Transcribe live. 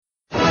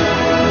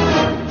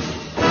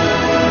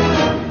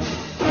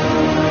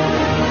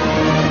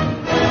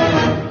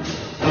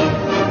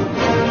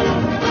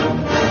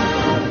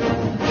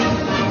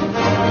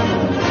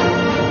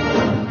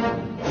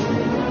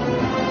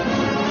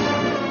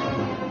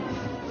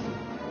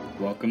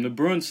Welcome to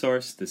Bruin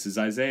Source. This is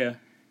Isaiah.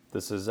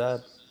 This is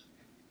Ed.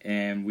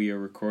 And we are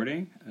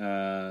recording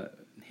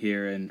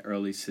here in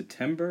early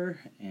September,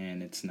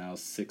 and it's now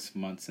 6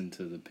 months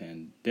into the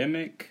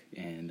pandemic,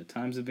 and the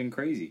times have been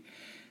crazy.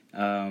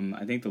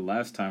 I think the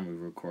last time we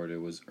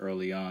recorded was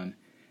early on,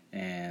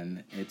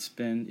 and it's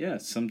been,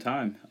 some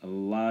time. A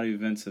lot of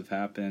events have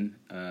happened.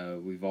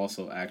 We've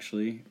also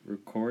actually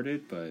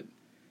recorded, but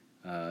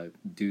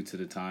due to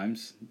the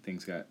times,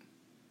 things got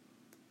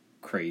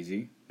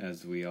crazy,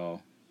 as we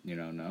all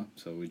know,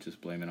 so we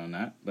just blame it on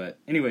that. But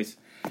anyways,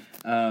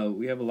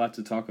 we have a lot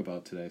to talk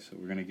about today, so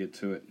we're going to get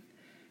to it.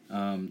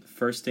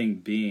 First thing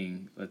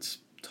being, let's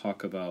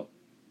talk about,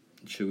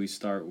 should we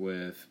start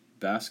with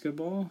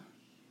basketball?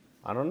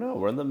 I don't know.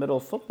 We're in the middle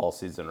of football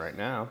season right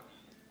now.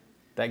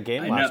 That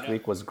game last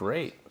week was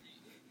great.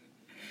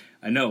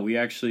 I know. We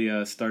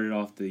actually started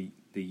off the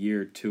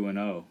year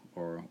 2-0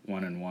 or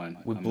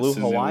 1-1. We blew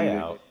Hawaii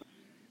out.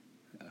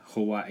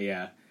 Hawaii,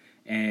 yeah.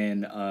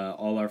 And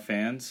all our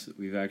fans,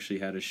 we've actually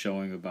had a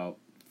showing. About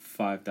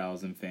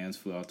 5,000 fans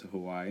flew out to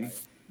Hawaii.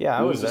 Yeah,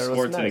 I was there. What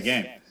was the score to the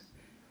game?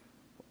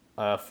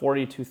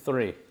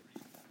 42-3.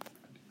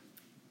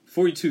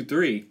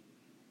 42-3?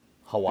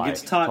 Hawaii.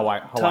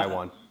 Hawaii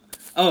won.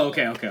 Oh,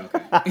 okay. I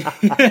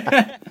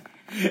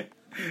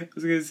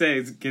was going to say,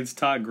 it's against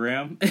Todd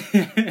Graham.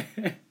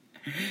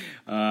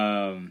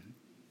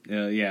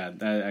 Yeah,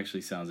 that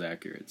actually sounds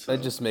accurate. So.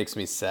 That just makes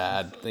me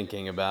sad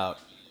thinking about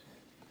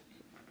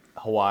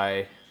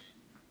Hawaii.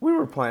 We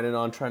were planning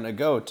on trying to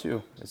go,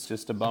 too. It's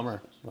just a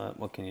bummer. But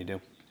what can you do?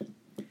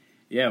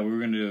 Yeah, we were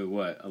going to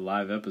do, a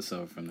live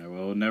episode from there.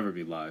 Well, it'll never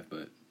be live,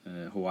 but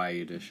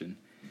Hawaii edition.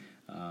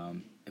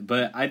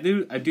 But I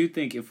do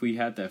think if we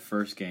had that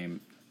first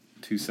game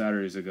 2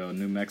 Saturdays ago,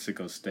 New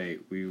Mexico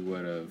State, we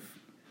would have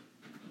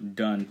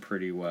done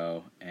pretty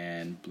well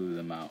and blew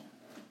them out.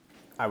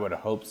 I would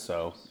have hoped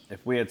so.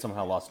 If we had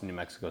somehow lost to New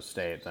Mexico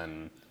State,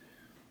 then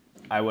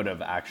I would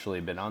have actually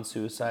been on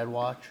suicide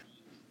watch.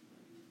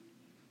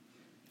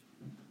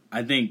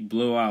 I think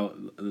blowout,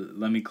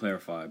 let me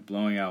clarify,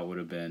 blowing out would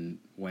have been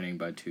winning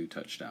by 2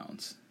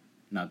 touchdowns,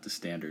 not the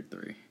standard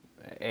 3.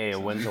 Hey, a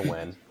win's a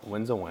win. A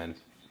win's a win.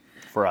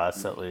 For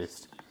us, at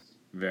least.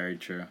 Very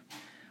true.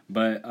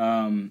 But,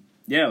 I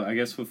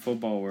guess with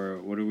football,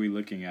 what are we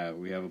looking at?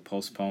 We have a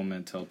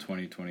postponement until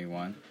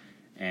 2021,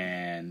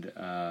 and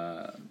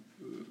the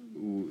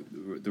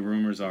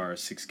rumors are a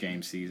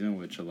 6-game season,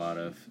 which a lot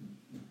of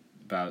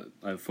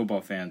football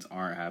fans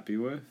aren't happy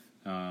with.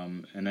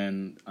 And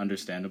then,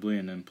 understandably,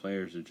 and then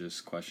players are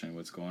just questioning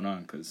what's going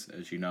on because,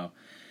 as you know,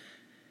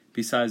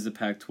 besides the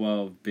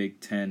Pac-12,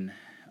 Big Ten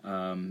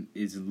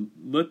is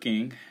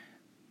looking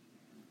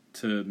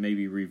to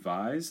maybe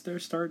revise their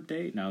start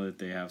date now that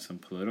they have some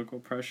political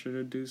pressure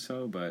to do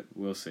so, but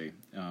we'll see.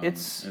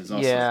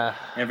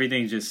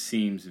 Everything just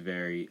seems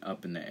very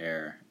up in the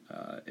air,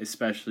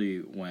 especially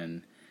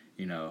when,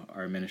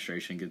 our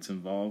administration gets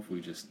involved.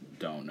 We just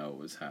don't know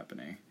what's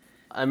happening.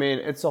 I mean,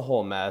 it's a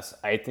whole mess.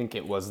 I think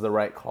it was the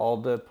right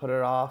call to put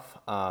it off.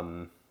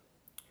 And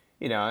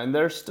we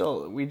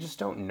just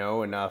don't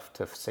know enough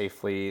to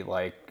safely,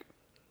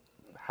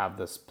 have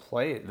this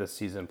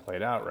season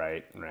played out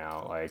right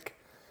now.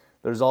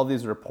 There's all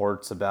these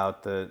reports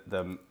about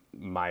the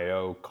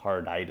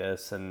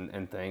myocarditis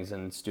and things,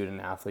 and student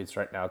athletes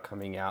right now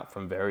coming out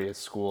from various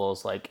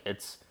schools.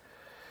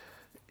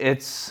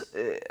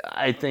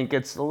 I think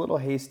it's a little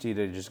hasty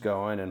to just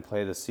go in and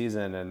play the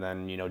season and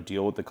then,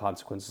 deal with the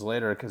consequences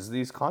later, because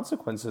these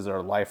consequences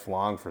are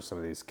lifelong for some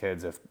of these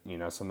kids. If,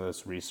 some of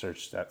this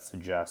research that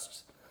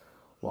suggests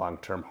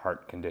long-term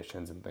heart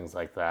conditions and things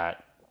like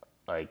that,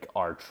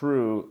 are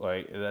true,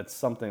 that's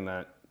something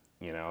that,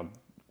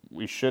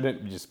 we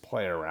shouldn't just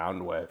play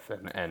around with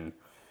and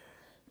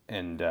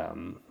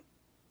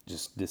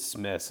just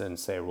dismiss and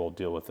say we'll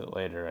deal with it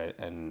later.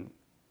 And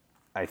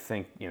I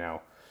think,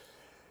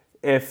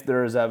 if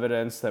there's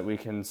evidence that we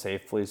can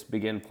safely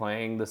begin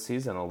playing the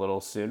season a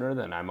little sooner,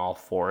 then I'm all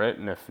for it.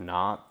 And if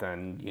not,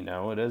 then,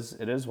 it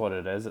is what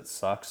it is. It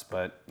sucks,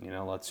 but,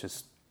 let's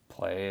just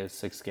play a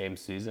 6-game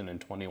season in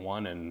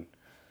 21 and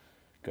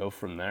go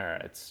from there.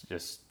 It's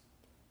just,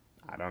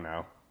 I don't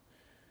know.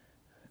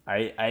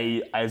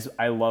 I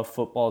love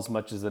football as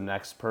much as the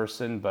next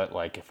person, but,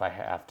 if I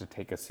have to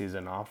take a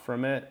season off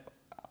from it,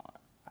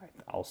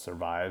 I'll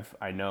survive.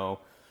 I know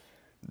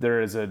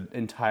there is an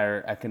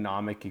entire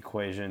economic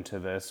equation to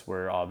this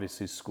where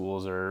obviously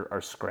schools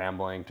are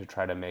scrambling to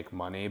try to make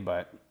money,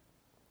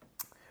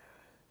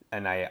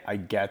 and I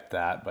get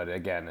that, but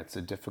again, it's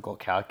a difficult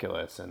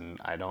calculus,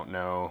 and I don't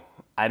know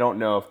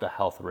if the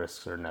health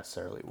risks are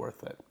necessarily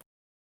worth it.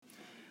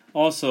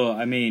 Also,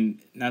 I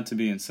mean, not to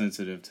be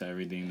insensitive to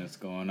everything that's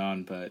going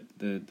on, but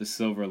the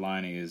silver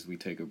lining is we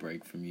take a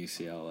break from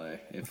UCLA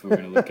if we're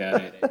going to look at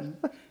it.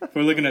 If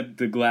we're looking at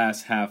the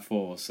glass half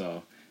full,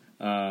 so...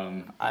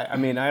 I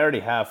mean, I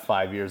already have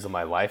 5 years of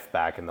my life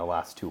back in the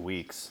last 2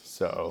 weeks,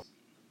 so.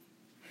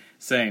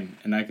 Same,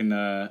 and I can.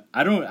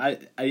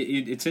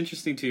 It's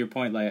interesting to your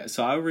point.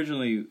 So I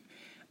originally,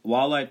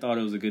 while I thought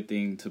it was a good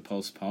thing to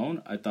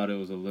postpone, I thought it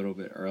was a little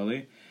bit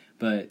early.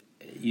 But,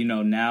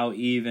 now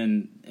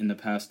even in the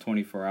past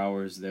 24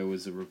 hours, there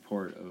was a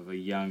report of a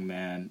young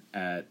man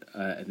at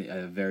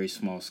a very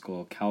small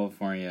school,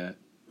 California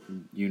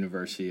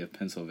University of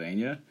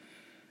Pennsylvania,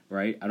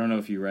 right? I don't know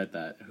if you read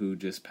that, who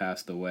just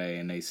passed away,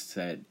 and they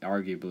said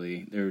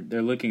arguably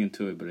they're looking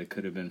into it, but it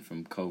could have been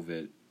from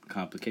COVID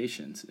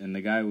complications. And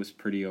the guy was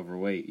pretty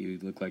overweight. He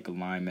looked like a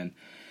lineman.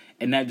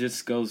 And that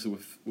just goes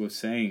with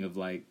saying of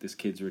like this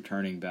kid's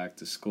returning back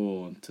to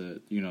school and to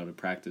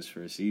practice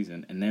for a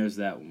season. And there's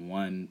that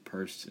one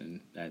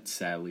person that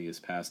sadly has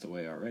passed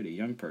away already, a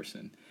young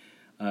person,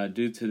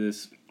 due to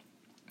this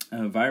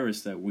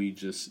virus that we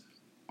just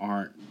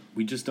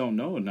don't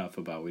know enough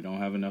about. We don't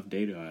have enough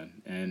data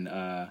on. And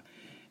I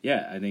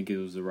think it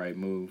was the right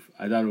move.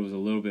 I thought it was a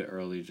little bit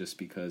early just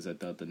because I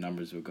thought the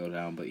numbers would go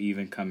down. But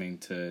even coming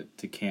to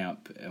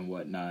camp and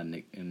whatnot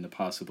and the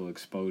possible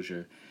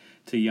exposure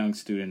to young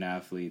student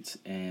athletes,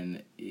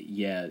 and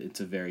it's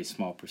a very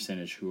small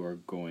percentage who are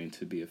going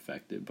to be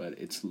affected, but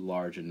it's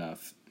large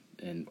enough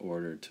in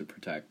order to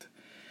protect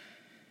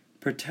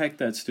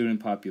that student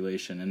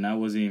population. And that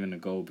wasn't even a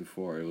goal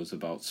before. It was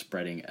about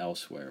spreading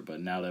elsewhere.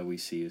 But now that we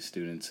see the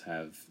students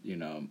have,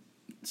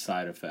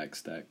 side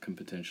effects that can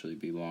potentially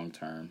be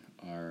long-term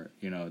or,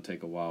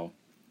 take a while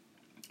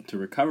to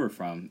recover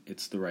from,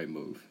 it's the right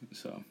move.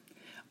 So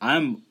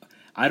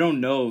I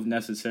don't know if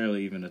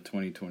necessarily even a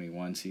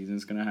 2021 season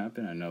is going to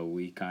happen. I know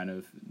we kind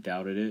of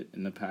doubted it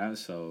in the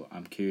past, so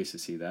I'm curious to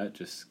see that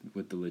just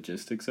with the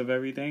logistics of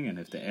everything and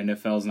if the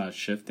NFL's not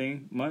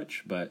shifting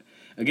much. But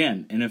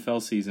again,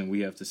 NFL season,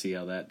 we have to see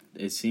how that.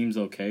 It seems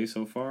okay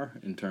so far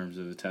in terms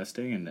of the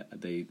testing, and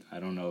I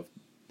don't know if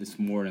it's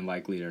more than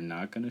likely they're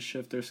not going to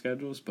shift their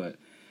schedules, but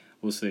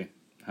we'll see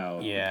how.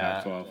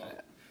 Yeah. Pac-12.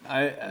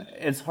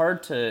 It's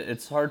hard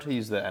to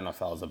use the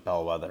NFL as a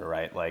bellwether,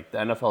 right? Like the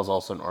NFL is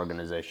also an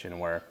organization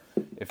where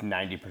if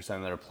 90%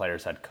 of their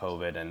players had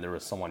COVID and there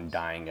was someone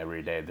dying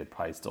every day, they'd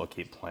probably still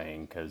keep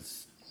playing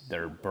because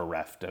they're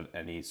bereft of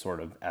any sort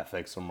of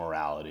ethics or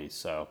morality.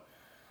 So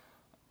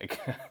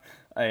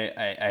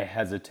I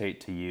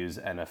hesitate to use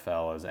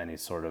NFL as any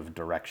sort of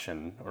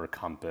direction or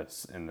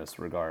compass in this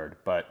regard.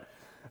 But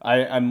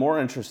I'm more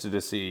interested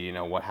to see,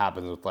 what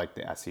happens with like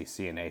the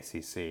SEC and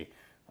ACC.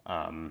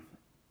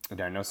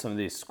 I know some of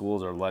these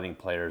schools are letting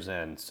fans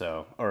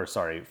into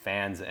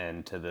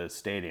the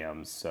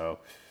stadiums. So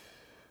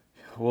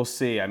we'll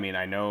see. I mean,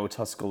 I know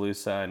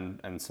Tuscaloosa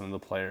and some of the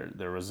players,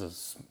 there was a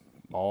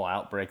small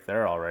outbreak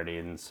there already.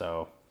 And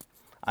so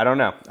I don't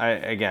know.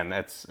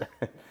 That's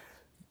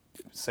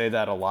say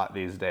that a lot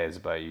these days,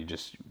 but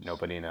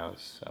nobody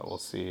knows. So we'll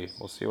see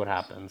what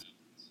happens.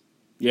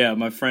 Yeah.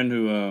 My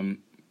friend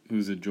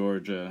who's a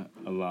Georgia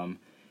alum,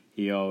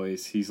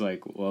 he's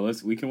like, well,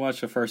 we can watch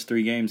the first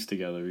 3 games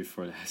together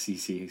before the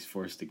SEC is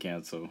forced to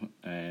cancel.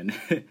 And,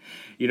 I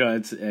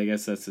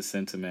guess that's the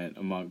sentiment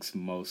amongst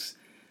most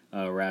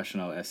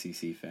rational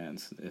SEC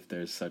fans, if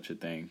there's such a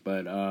thing.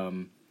 But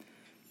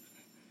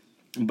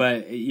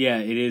yeah,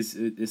 it is.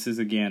 This is,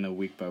 again, a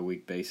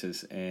week-by-week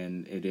basis,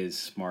 and it is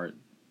smart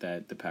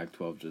that the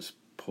Pac-12 just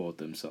pulled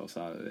themselves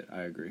out of it.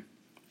 I agree.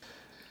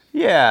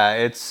 Yeah,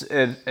 it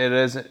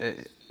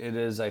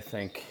is, I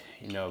think,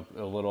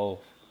 a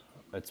little...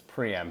 It's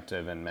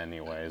preemptive in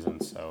many ways,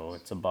 and so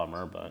it's a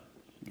bummer, but,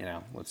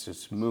 let's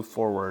just move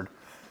forward.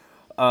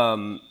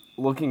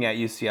 Looking at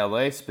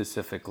UCLA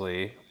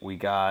specifically, we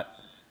got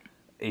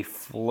a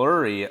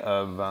flurry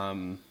of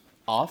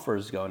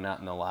offers going out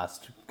in the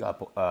last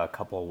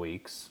couple of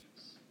weeks.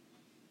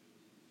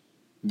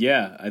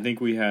 Yeah, I think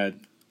we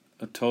had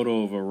a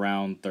total of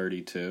around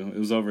 32. It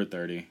was over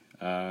 30.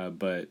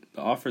 But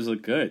the offers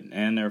look good,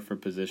 and they're for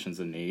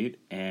positions of need.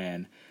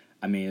 And,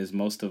 I mean, as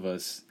most of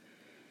us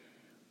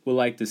would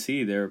like to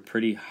see, they're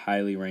pretty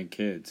highly ranked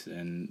kids,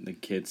 and the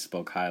kids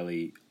spoke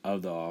highly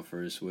of the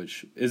offers,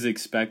 which is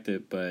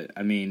expected. But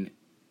I mean,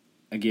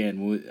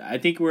 again, I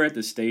think we're at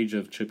the stage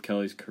of Chip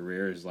Kelly's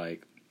career is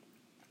like,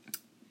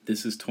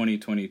 this is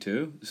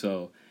 2022,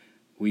 so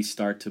we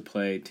start to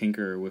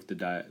tinker with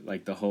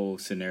the whole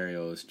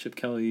scenario. Is Chip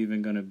Kelly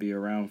even going to be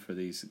around for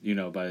these?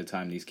 By the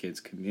time these kids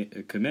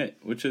commit,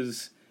 which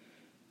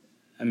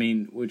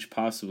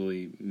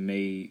possibly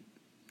may,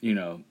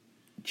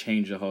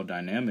 change the whole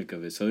dynamic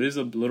of it. So it is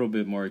a little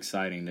bit more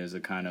exciting. There's a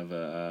kind of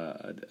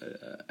a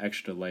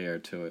extra layer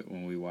to it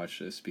when we watch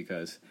this,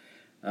 because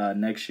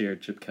next year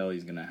Chip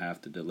Kelly's going to have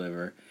to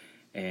deliver,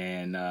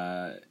 and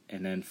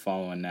then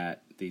following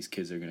that, these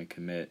kids are going to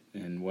commit,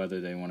 and whether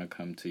they want to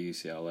come to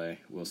UCLA,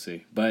 we'll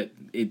see. But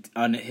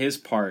on his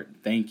part,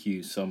 thank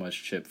you so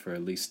much, Chip, for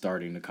at least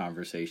starting the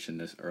conversation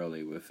this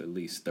early with at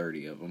least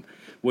 30 of them,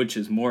 which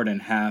is more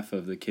than half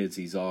of the kids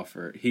he'd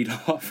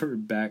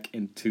offered back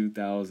in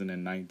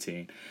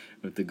 2019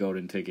 with the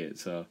golden ticket.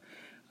 So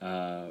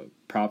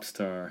props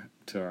to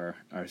our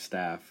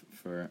staff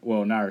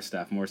not our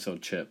staff, more so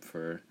Chip,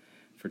 for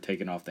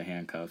taking off the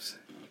handcuffs.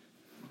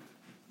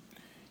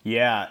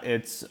 Yeah,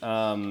 it's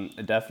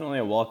definitely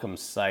a welcome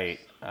sight.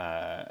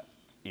 I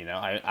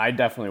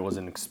definitely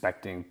wasn't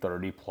expecting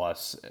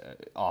 30-plus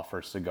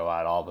offers to go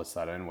out all of a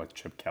sudden with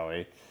Chip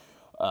Kelly.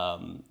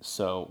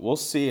 So we'll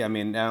see. I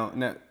mean, now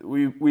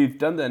we've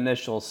done the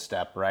initial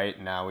step,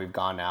 right? Now we've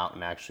gone out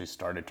and actually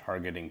started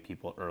targeting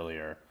people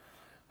earlier.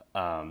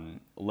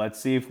 Let's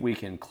see if we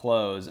can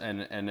close.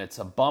 And it's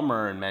a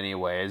bummer in many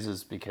ways,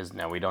 is because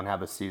now we don't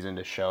have a season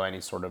to show any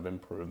sort of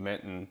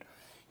improvement. And,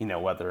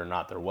 whether or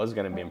not there was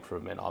going to be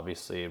improvement,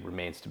 obviously it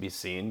remains to be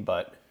seen.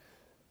 But,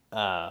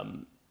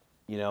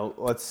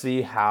 let's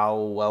see how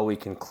well we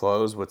can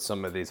close with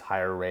some of these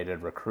higher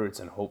rated recruits.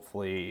 And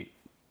hopefully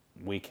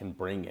we can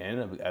bring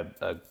in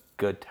a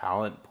good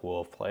talent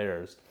pool of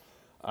players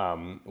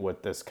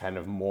with this kind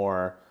of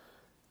more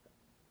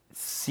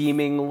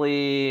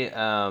seemingly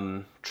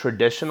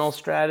traditional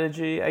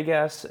strategy, I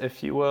guess,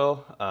 if you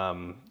will.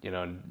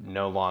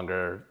 No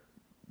longer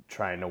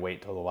trying to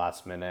wait till the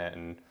last minute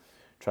and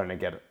trying to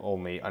get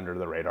only under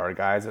the radar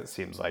guys. It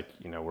seems like,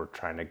 we're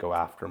trying to go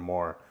after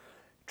more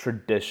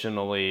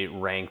traditionally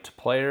ranked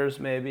players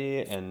maybe,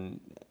 and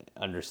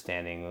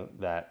understanding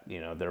that,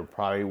 there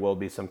probably will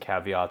be some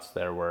caveats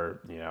there where,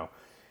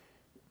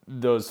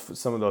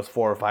 some of those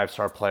 4 or 5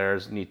 star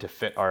players need to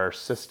fit our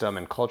system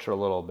and culture a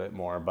little bit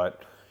more.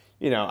 But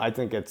I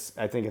think it's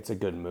a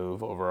good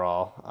move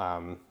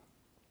overall.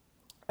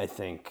 I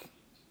think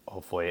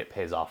hopefully it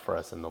pays off for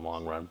us in the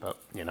long run, but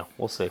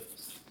we'll see.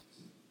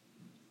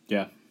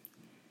 Yeah.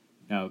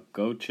 Now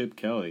go Chip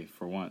Kelly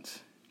for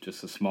once.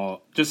 Just a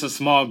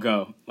small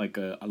go, like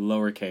a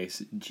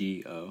lowercase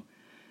G-O.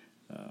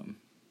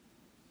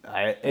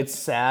 It's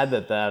sad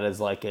that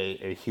is like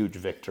a huge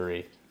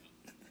victory.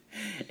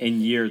 In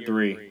year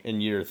 3.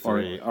 In year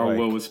 3. Or like,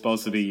 what was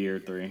supposed to be year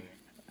 3.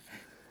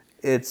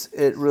 It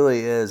really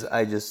is.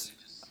 I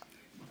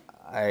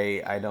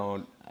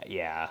don't,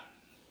 yeah.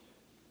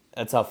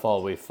 That's how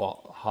far we've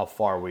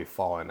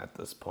fallen at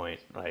this point,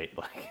 right?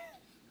 Like,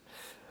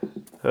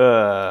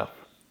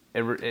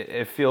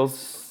 it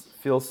feels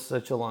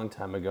such a long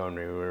time ago, and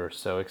we were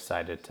so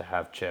excited to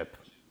have Chip.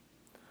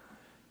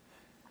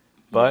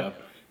 But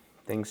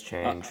things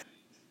change.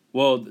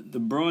 Well, the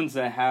Bruins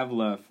that have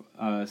left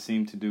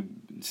seem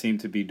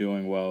to be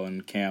doing well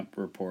in camp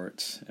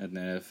reports at the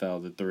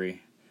NFL. The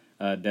 3,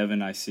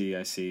 Devin, I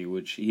see,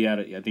 which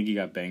I think he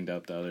got banged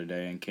up the other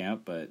day in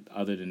camp, but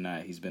other than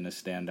that, he's been a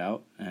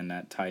standout. And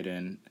that tight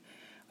end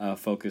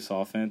focus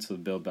offense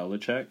with Bill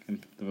Belichick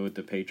and with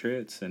the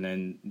Patriots, and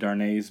then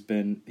Darnay's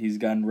he's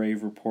gotten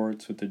rave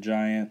reports with the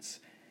Giants,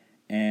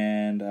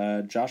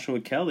 and Joshua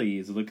Kelly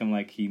is looking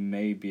like he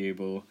may be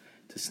able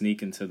to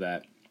sneak into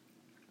the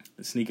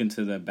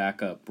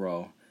backup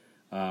role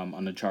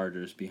on the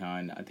Chargers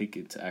behind, I think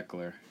it's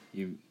Eckler.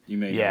 You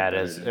may know it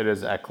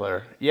is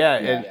Eckler.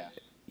 Yeah.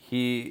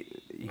 He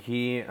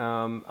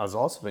has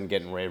also been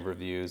getting rave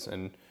reviews,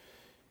 and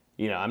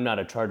I'm not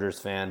a Chargers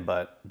fan,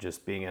 but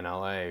just being in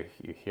LA,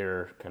 you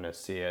kind of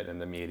see it in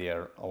the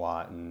media a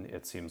lot, and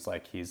it seems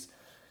like he's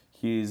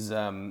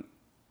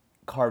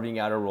carving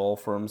out a role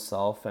for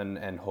himself,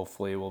 and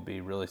hopefully will be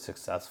really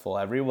successful.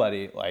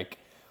 Everybody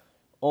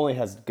only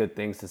has good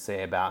things to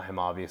say about him,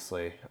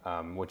 obviously,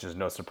 which is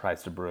no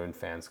surprise to Bruin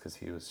fans because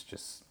he was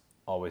just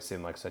always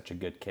seemed like such a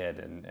good kid,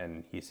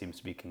 and he seems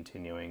to be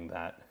continuing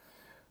that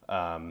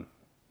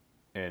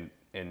in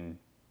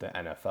the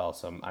NFL.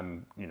 So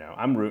I'm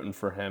rooting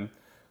for him.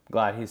 I'm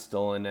glad he's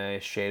still in a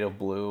shade of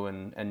blue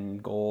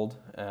and gold.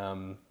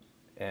 I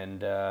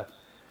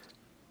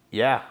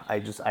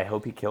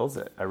hope he kills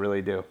it. I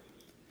really do.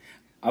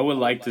 I would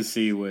like to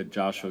see what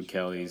Joshua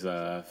Kelly's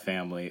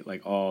family,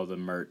 like all the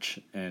merch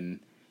and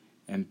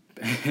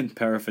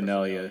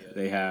paraphernalia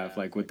they have,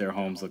 like what their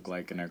homes look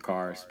like in their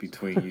cars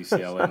between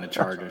UCLA and the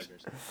Chargers,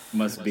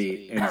 must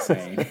be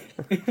insane.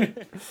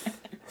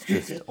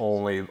 Just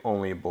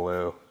only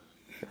blue.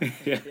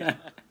 Yeah.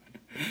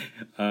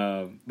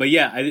 But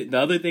yeah, the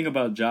other thing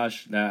about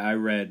Josh that I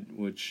read,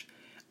 which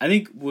I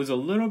think was a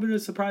little bit of a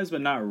surprise,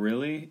 but not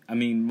really. I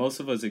mean, most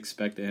of us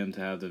expected him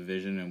to have the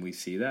vision, and we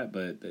see that.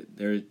 But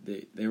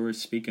they were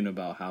speaking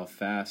about how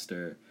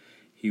faster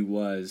he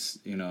was,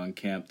 in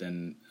camp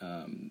than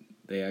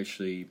they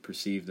actually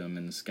perceived him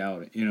in the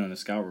scout, in the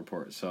scout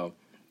report. So,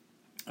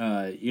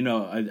 I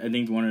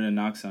think one of the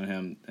knocks on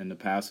him in the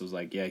past was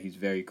like, yeah, he's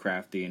very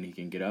crafty and he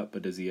can get up,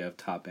 but does he have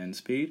top end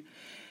speed?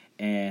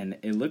 And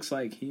it looks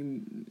like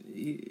he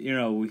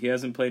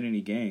hasn't played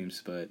any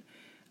games, but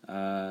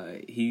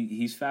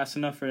he's fast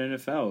enough for the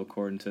NFL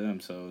according to them.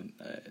 So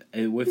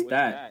with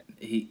that,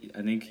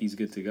 I think he's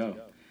good to go.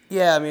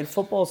 Yeah, I mean,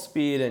 football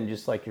speed and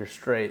just like your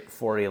straight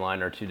 40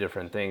 line are two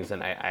different things,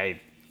 and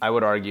I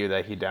would argue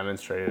that he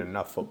demonstrated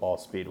enough football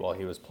speed while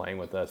he was playing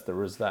with us. There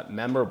was that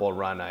memorable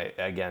run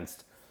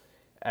against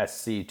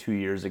SC 2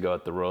 years ago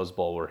at the Rose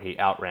Bowl where he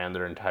outran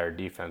their entire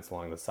defense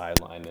along the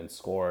sideline and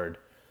scored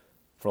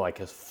for like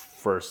his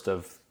first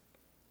of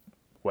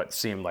what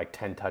seemed like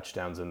 10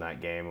 touchdowns in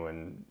that game,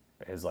 when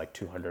his like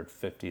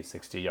 250,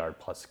 60-yard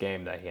plus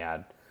game that he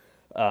had.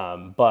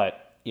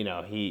 But,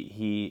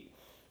 he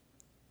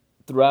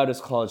throughout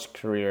his college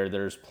career,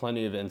 there's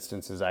plenty of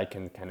instances I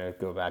can kind of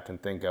go back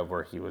and think of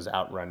where he was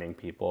outrunning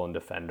people and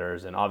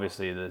defenders. And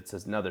obviously, it's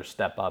another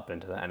step up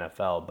into the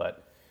NFL.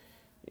 But,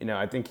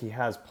 I think he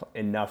has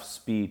enough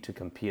speed to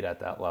compete at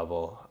that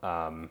level.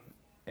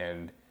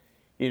 And,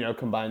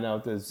 combine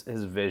that with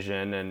his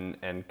vision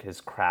and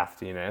his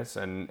craftiness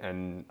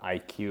and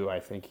IQ, I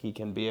think he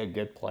can be a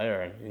good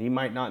player. He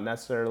might not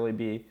necessarily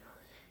be,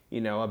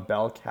 a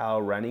bell cow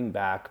running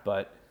back,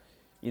 but,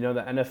 the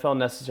NFL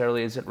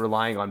necessarily isn't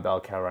relying on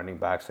bell cow running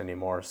backs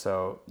anymore.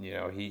 So,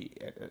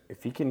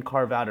 if he can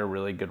carve out a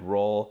really good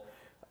role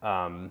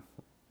in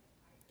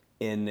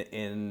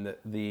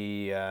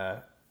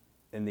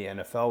the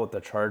NFL with the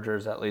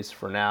Chargers, at least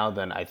for now,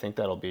 then I think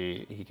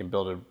he can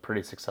build a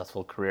pretty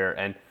successful career.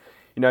 And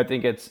I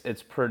think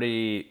it's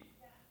pretty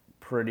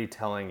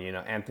telling.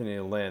 Anthony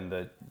Lynn,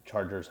 the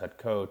Chargers head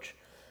coach,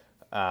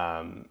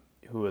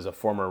 who is a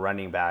former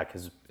running back,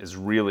 is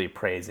really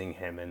praising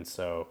him, and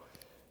so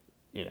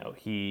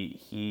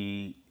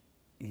he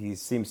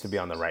seems to be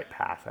on the right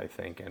path, I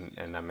think,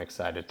 and I'm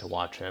excited to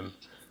watch him.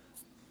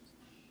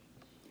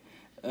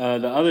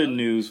 The other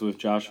news with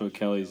Joshua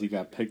Kelly is he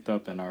got picked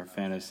up in our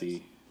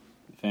fantasy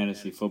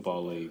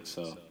football league.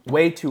 So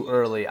way too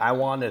early. I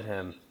wanted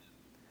him.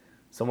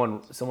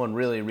 Someone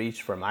really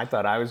reached for him. I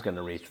thought I was going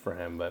to reach for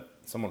him, but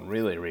someone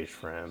really reached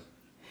for him.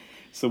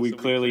 So we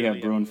clearly have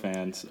Bruin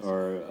fans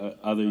or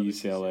other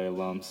UCLA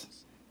alums,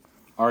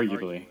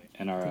 arguably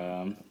in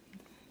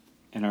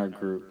our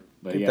group.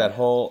 But I think that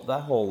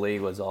whole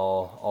league was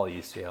all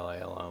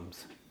UCLA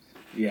alums.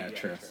 Yeah,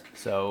 true.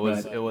 So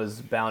it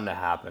was bound to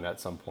happen at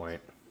some point.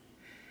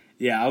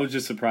 Yeah, I was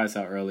just surprised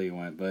how early he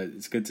went, but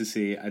it's good to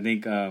see. I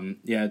think,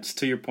 it's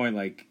to your point.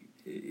 Like,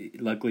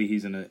 luckily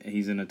he's in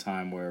a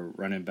time where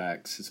running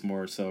backs, it's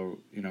more so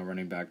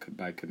running back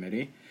by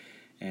committee,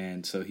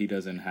 and so he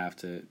doesn't have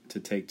to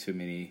take too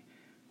many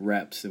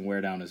reps and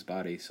wear down his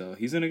body. So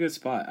he's in a good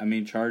spot. I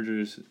mean,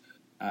 Chargers.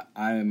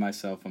 I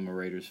myself, I'm a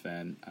Raiders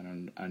fan.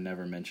 I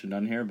never mentioned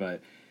on here,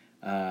 but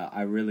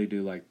I really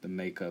do like the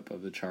makeup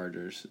of the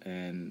Chargers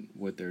and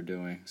what they're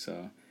doing.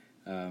 So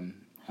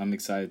I'm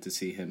excited to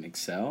see him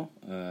excel,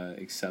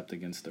 except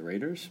against the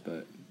Raiders.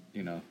 But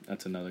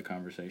that's another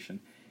conversation.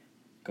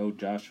 Go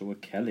Joshua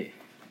Kelly.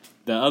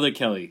 The other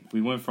Kelly.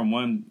 We went from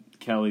one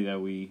Kelly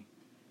that we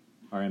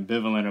are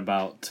ambivalent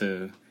about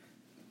to,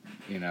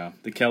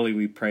 the Kelly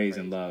we praise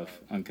and love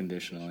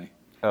unconditionally.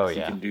 Oh,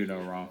 yeah. He can do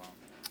no wrong.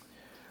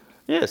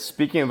 Yeah,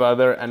 speaking of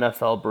other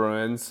NFL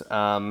Bruins,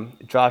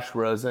 Josh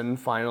Rosen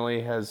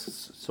finally has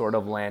sort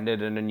of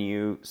landed in a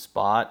new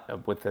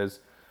spot with his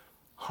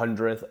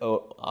 100th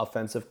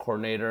offensive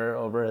coordinator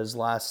over his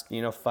last,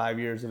 5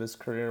 years of his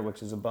career,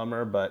 which is a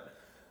bummer. But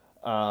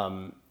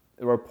the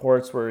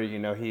reports were,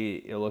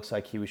 it looks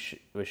like he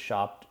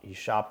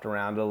shopped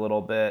around a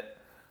little bit.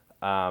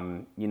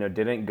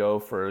 Didn't go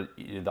for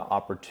the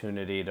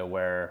opportunity to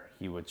where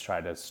he would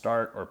try to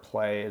start or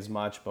play as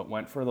much, but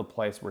went for the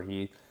place where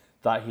he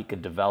thought he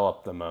could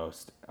develop the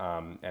most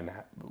and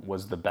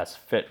was the best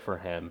fit for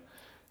him.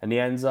 And he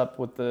ends up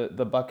with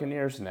the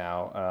Buccaneers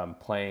now,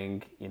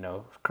 playing,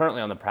 currently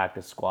on the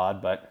practice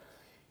squad, but,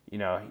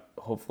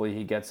 hopefully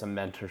he gets some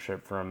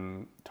mentorship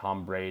from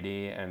Tom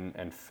Brady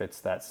and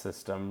fits that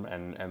system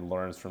and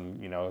learns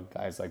from,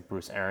 guys like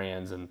Bruce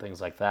Arians and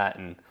things like that.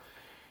 And,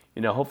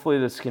 hopefully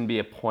this can be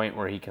a point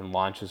where he can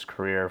launch his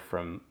career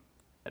from,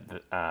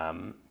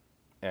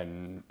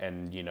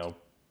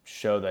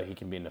 show that he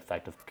can be an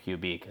effective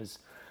QB, because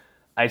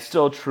I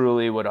still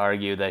truly would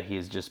argue that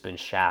he's just been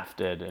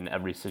shafted in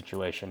every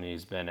situation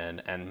he's been in.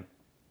 And,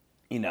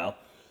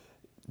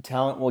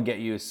 talent will get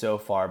you so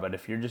far, but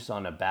if you're just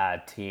on a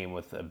bad team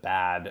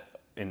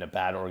in a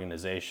bad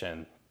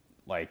organization,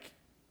 like,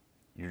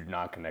 you're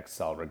not going to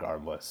excel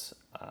regardless.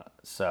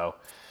 So,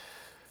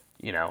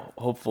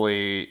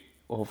 hopefully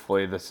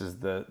this is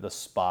the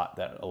spot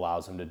that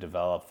allows him to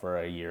develop for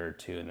a year or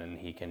two, and then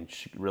he can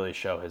really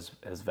show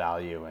his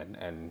value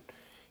and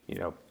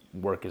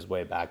work his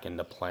way back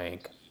into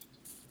playing.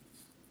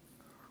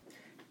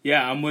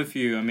 Yeah, I'm with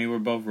you. I mean, we're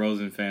both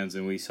Rosen fans,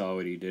 and we saw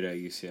what he did at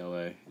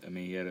UCLA. I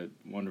mean, he had a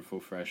wonderful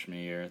freshman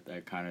year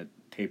that kind of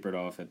tapered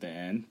off at the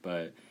end,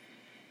 but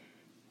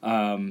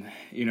and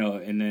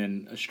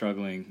then a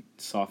struggling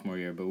sophomore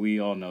year. But we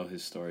all know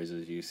his stories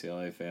as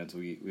UCLA fans.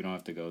 We don't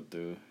have to go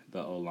through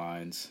the O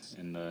lines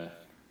and the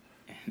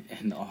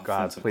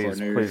offensive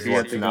coordinator. Please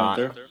let's not.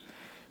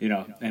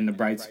 And the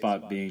bright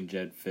spot being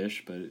Jed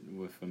Fish, but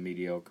with a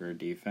mediocre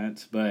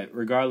defense. But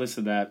regardless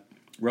of that,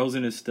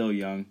 Rosen is still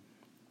young.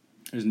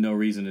 There's no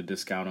reason to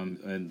discount him.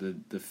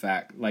 And the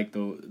fact, like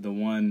the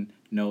one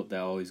note that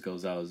always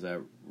goes out is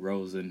that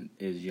Rosen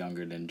is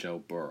younger than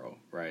Joe Burrow,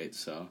 right?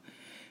 So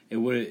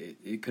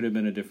it could have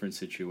been a different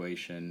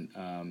situation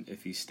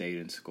if he stayed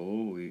in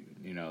school.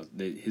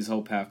 His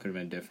whole path could have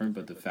been different,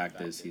 but the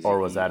fact is or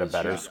was that a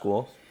better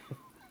school?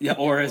 Yeah,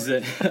 or is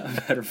it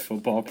a better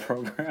football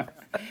program?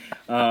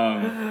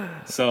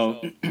 I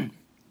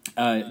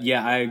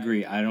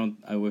agree.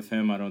 With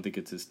him, I don't think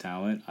it's his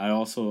talent. I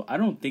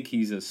don't think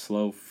he's as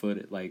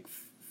slow-footed, like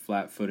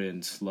flat-footed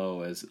and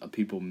slow as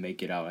people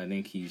make it out. I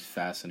think he's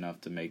fast enough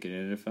to make it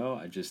in the NFL.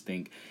 I just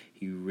think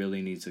he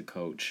really needs a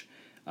coach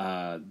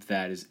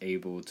that is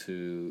able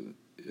to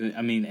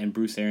I mean, and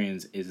Bruce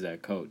Arians is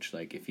that coach.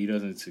 Like, if he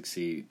doesn't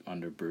succeed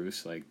under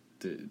Bruce, like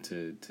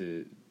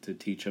to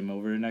teach him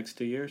over the next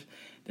 2 years,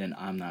 then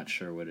I'm not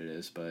sure what it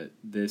is. But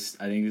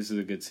I think this is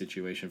a good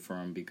situation for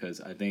him,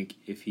 because I think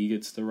if he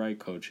gets the right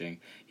coaching,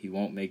 he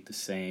won't make the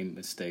same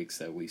mistakes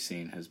that we've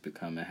seen has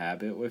become a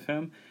habit with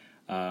him,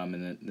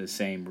 and the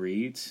same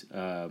reads,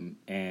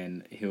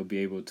 and he'll be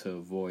able to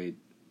avoid,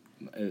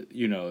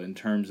 in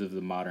terms of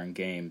the modern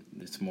game,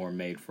 it's more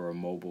made for a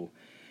mobile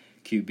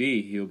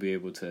QB. He'll be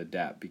able to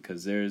adapt,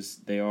 because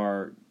they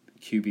are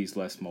QBs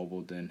less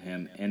mobile than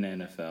him in the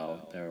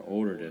NFL. They're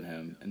older than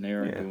him, and they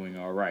are doing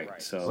all right.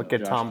 So look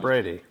at Tom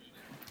Brady.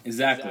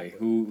 Exactly.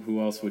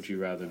 Who else would you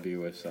rather be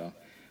with? So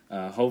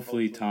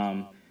hopefully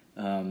Tom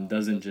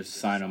doesn't just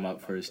sign him up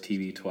for his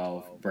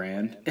TB12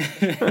 brand,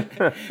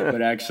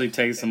 but actually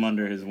takes him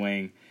under his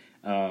wing,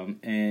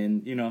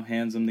 and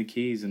hands him the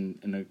keys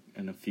in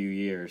a few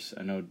years.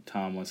 I know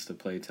Tom wants to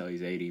play till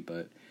he's 80,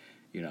 but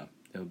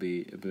it'll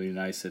be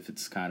nice if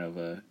it's kind of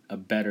a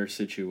better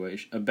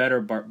situation, a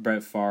better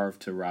Brett Favre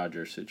to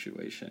Rodgers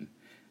situation,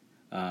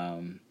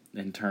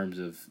 in terms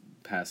of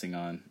passing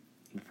on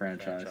the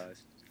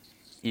franchise.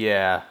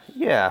 Yeah.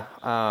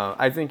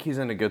 I think he's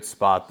in a good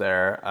spot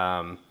there.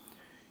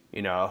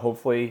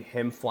 Hopefully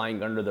him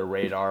flying under the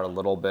radar a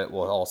little bit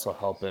will also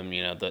help him.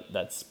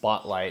 That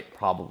spotlight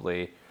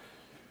probably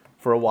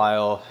for a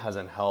while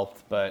hasn't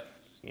helped, but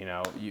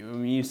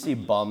you see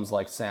bums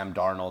like Sam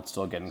Darnold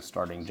still getting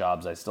starting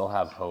jobs. I still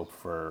have hope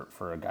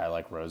for a guy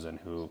like Rosen,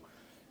 who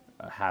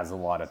has a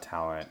lot of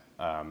talent,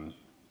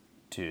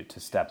 to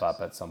step up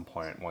at some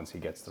point once he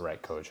gets the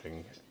right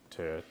coaching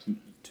to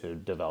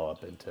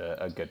develop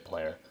into a good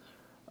player.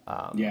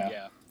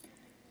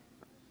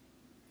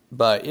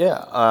 But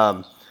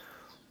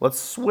let's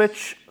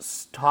switch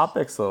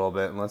topics a little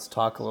bit, and let's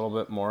talk a little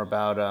bit more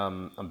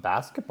about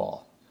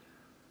basketball.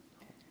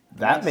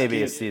 That may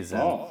be a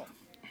season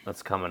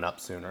that's coming up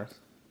sooner.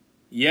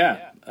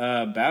 Yeah,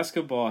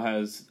 basketball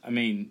has,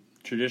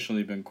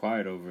 traditionally been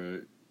quiet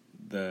over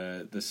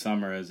the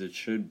summer, as it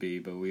should be,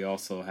 but we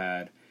also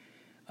had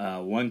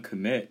one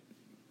commit,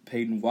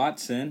 Peyton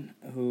Watson,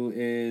 who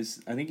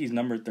is, I think he's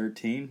number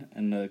 13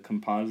 in the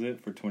composite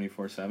for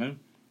 24/7,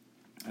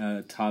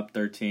 top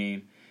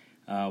 13,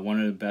 one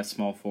of the best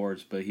small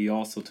forwards, but he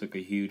also took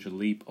a huge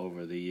leap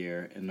over the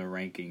year in the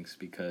rankings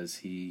because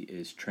he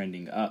is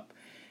trending up.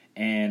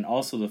 And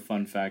also the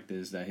fun fact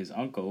is that his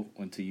uncle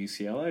went to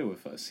UCLA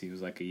with us. He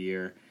was like a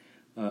year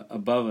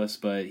above us,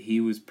 but he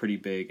was pretty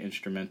big,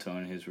 instrumental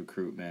in his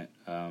recruitment.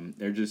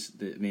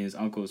 His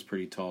uncle was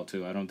pretty tall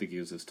too. I don't think he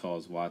was as tall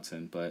as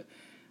Watson, but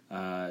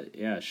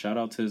shout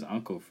out to his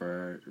uncle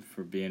for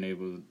being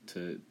able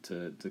to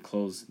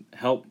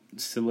help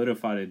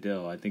solidify the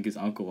deal. I think his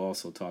uncle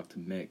also talked to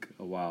Mick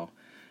a while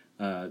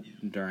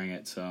during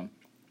it. So,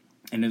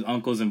 and his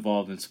uncle's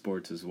involved in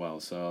sports as well.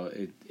 So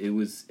it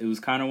was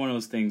kind of one of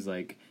those things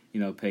like,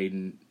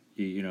 Peyton,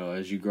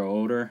 as you grow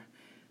older,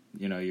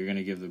 you're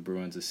gonna give the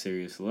Bruins a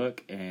serious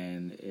look,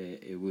 and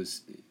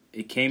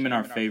it came in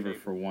our favor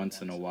for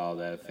once in a while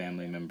that a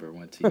family member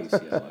went to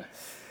UCLA.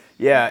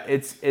 Yeah,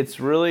 it's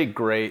really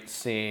great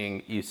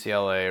seeing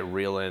UCLA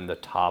reel in the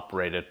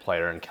top-rated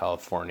player in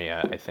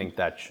California. I think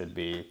that should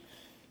be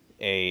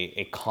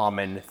a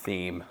common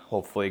theme,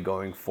 hopefully,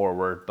 going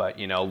forward. But,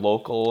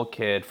 local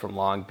kid from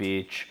Long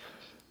Beach,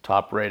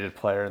 top-rated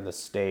player in the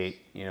state,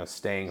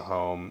 staying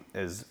home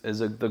is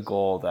the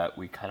goal that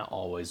we kind of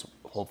always,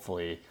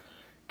 hopefully,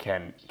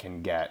 can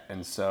get.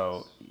 And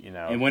so,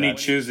 And when he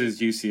chooses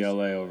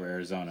UCLA over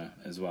Arizona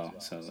as well.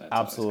 So that's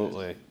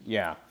absolutely,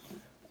 yeah.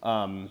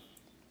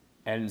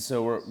 And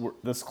so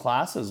this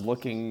class is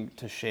looking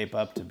to shape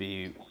up to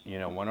be,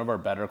 one of our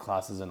better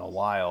classes in a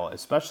while,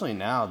 especially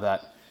now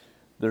that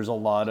there's a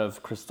lot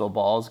of crystal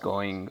balls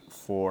going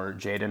for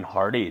Jaden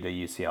Hardy to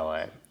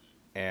UCLA.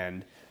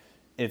 And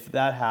if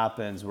that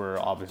happens, we're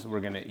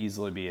going to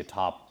easily be a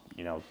top,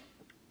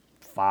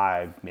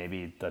 5,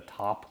 maybe the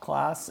top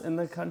class in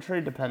the country,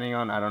 depending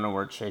on, I don't know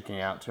where it's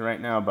shaking out to right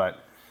now,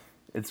 but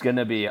it's going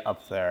to be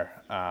up there.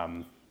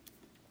 I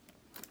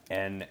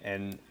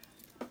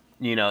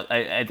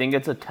think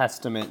it's a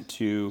testament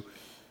to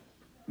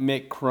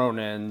Mick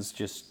Cronin's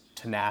just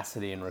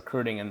tenacity in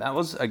recruiting. And that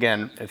was,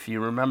 again, if you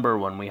remember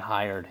when we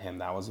hired him,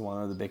 that was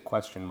one of the big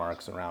question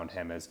marks around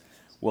him is,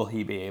 will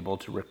he be able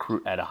to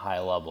recruit at a high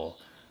level?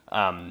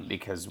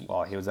 Because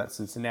while he was at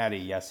Cincinnati,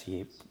 yes,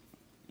 he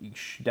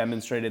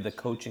demonstrated the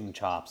coaching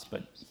chops,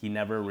 but he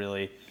never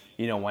really,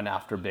 went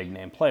after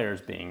big-name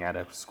players being at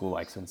a school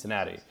like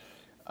Cincinnati.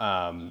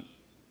 And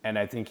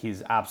I think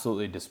he's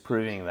absolutely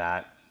disproving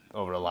that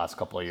over the last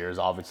couple of years.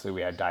 Obviously,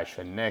 we had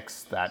Daisha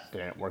Nix. That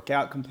didn't work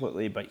out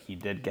completely, but he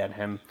did get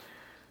him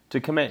to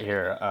commit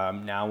here.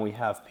 Now we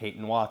have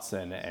Peyton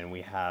Watson, and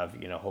we have,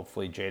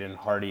 hopefully Jaden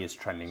Hardy is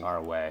trending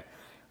our way.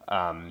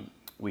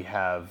 We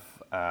have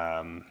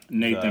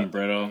Nathan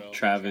Brittle,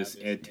 Travis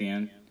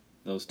Etienne,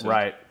 those two.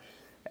 Right.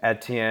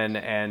 Etienne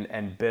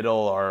and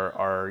Biddle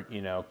are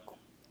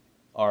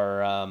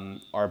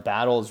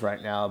battles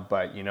right now,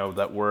 but,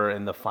 that we're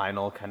in the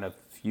final kind of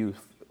few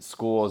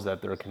schools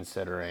that they're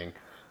considering.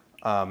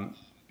 And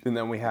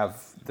then we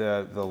have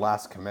the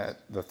last commit,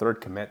 the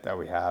third commit that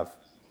we have,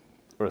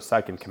 or the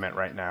second commit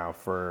right now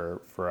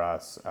for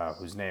us,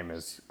 whose name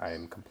is I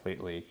am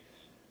completely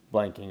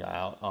blanking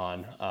out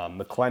on.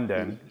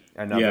 McClendon,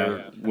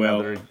 Yeah,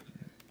 well, another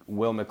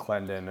Will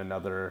McClendon,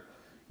 another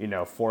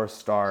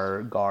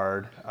 4-star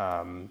guard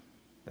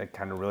that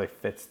kind of really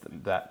fits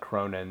that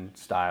Cronin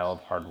style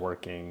of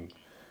hardworking,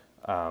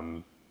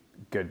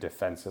 good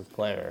defensive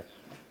player.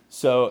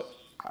 So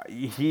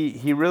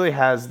he really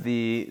has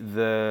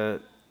the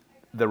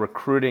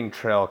recruiting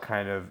trail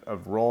kind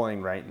of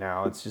rolling right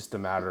now. It's just a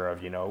matter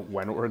of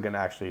when we're going to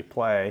actually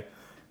play,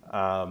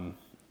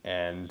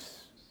 and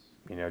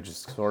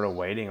just sort of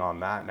waiting on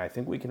that. And I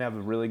think we can have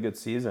a really good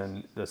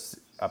season this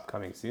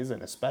upcoming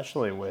season,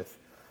 especially with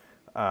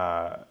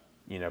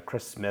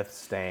Chris Smith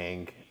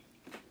staying.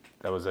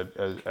 That was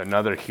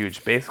another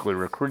huge, basically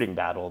recruiting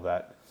battle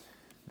that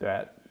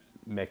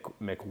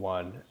Mick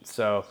won.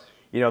 So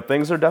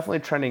things are definitely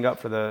trending up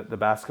for the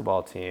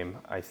basketball team.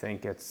 I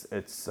think it's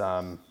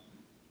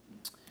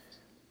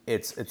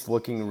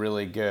looking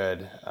really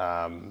good.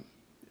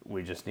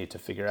 We just need to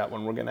figure out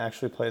when we're going to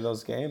actually play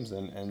those games,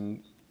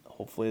 and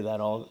hopefully that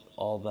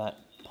all that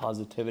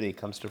positivity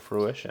comes to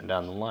fruition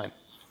down the line.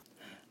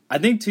 I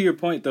think to your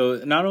point,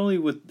 though, not only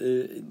with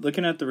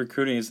looking at the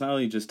recruiting, it's not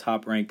only just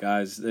top-ranked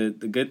guys. The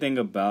good thing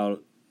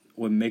about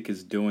what Mick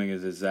is doing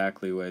is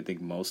exactly what I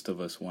think most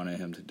of us wanted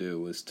him to do,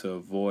 was to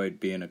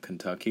avoid being a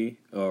Kentucky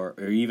or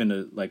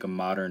even like a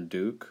modern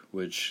Duke,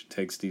 which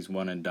takes these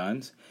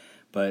one-and-dones,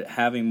 but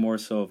having more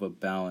so of a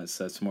balance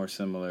that's more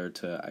similar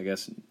to, I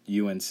guess,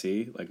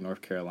 UNC, like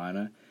North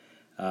Carolina,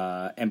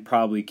 and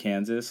probably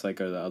Kansas, like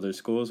are the other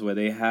schools, where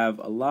they have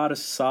a lot of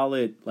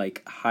solid,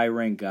 like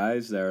high-ranked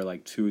guys that are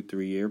like 2 or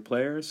 3 year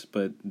players,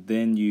 but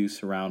then you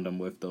surround them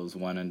with those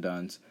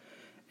one-and-dones.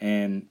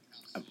 And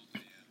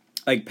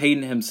like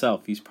Peyton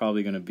himself, he's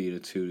probably going to be the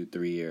 2 to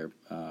 3 year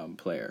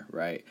player,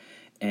 right?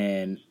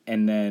 And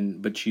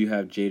then, but you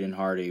have Jaden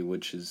Hardy,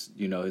 which is,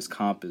 his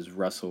comp is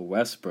Russell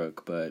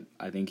Westbrook, but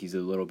I think he's a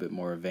little bit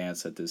more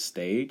advanced at this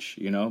stage,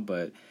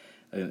 but.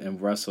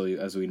 And Russell,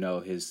 as we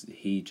know,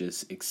 he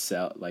just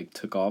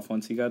took off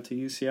once he got to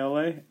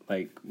UCLA.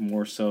 Like,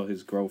 more so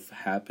his growth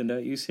happened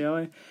at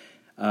UCLA.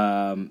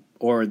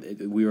 Or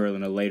we were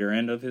in a later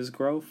end of his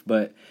growth.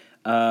 But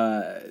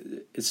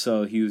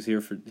so he was at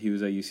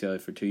UCLA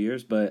for 2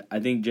 years. But I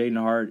think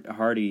Jaden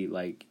Hardy,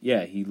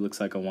 he looks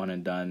like a one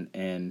and done.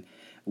 And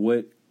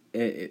when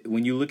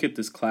you look at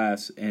this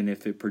class, and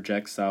if it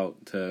projects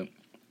out to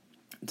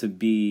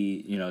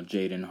be,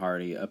 Jaden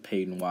Hardy, a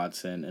Peyton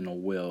Watson, and a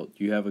Wilt,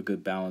 you have a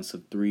good balance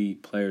of 3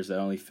 players that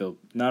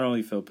not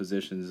only fill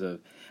positions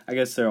of, I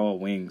guess they're all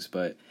wings,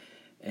 but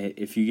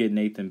if you get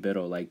Nathan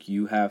Biddle,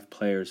 you have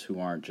players who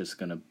aren't just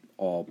going to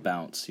all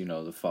bounce,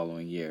 the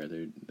following year.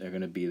 They're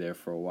going to be there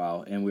for a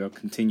while, and we'll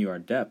continue our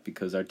depth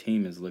because our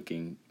team is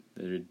looking,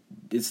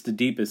 it's the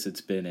deepest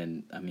it's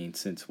been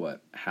since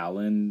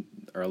Howland,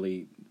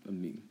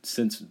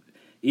 since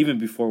even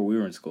before we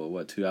were in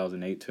school,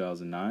 2008,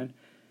 2009?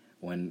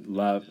 When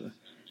Love,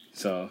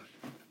 so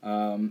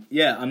on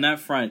that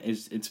front,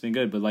 it's been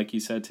good. But like you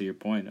said, to your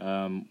point,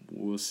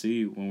 we'll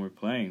see when we're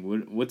playing.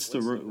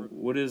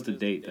 What is the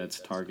date that's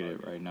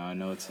targeted right now? I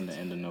know it's in the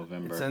end of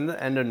November. It's in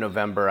the end of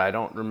November. I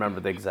don't remember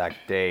the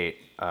exact date.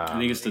 I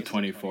think it's the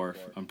 24th.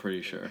 I'm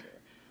pretty sure.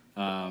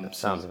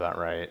 Sounds about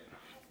right.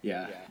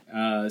 Yeah.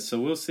 So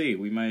we'll see.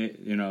 We might,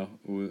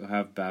 we'll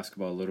have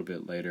basketball a little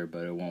bit later,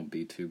 but it won't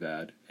be too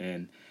bad.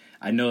 And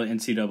I know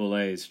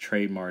NCAA is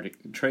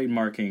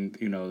trademarking,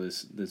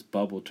 this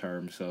bubble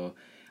term, so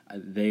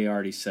they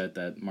already said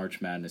that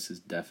March Madness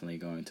is definitely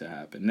going to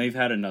happen. They've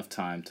had enough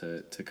time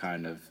to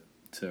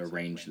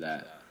arrange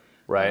that.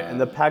 Right, and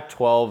the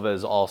Pac-12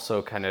 is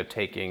also kind of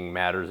taking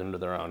matters into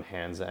their own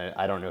hands.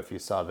 I don't know if you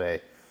saw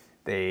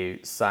they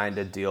signed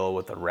a deal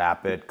with a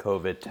rapid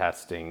COVID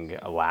testing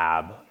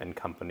lab and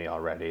company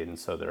already, and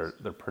so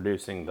they're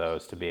producing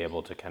those to be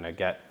able to kind of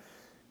get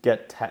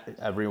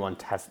everyone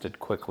tested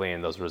quickly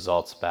and those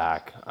results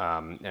back,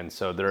 and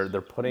so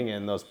they're putting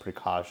in those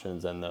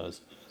precautions and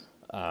those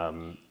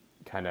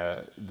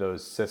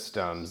those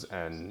systems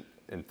and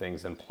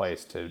things in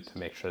place to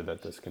make sure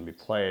that this can be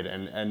played,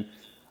 and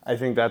I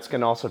think that's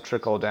going to also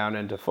trickle down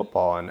into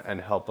football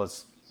and help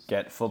us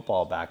get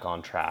football back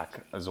on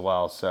track as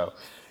well. So,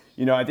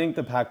 I think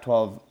the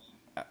Pac-12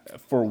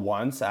 for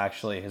once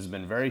actually has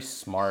been very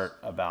smart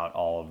about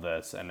all of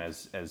this and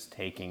as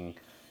taking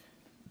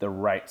the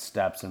right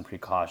steps and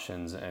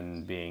precautions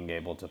and being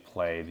able to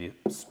play the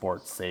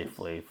sport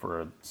safely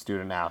for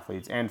student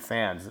athletes and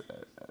fans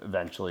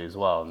eventually as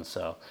well. And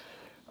so,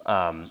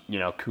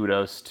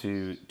 kudos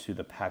to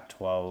the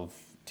Pac-12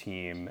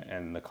 team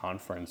and the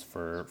conference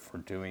for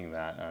doing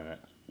that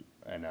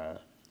in a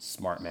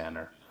smart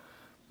manner.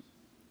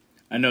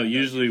 I know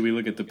usually we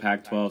look at the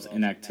Pac-12's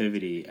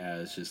inactivity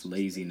as just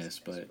laziness,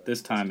 but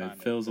this time it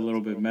feels a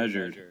little bit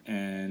measured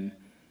and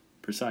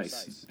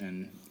precise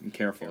and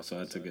careful, so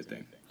that's a good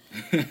thing.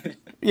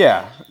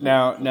 Yeah.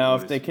 Now,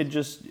 if they could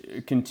just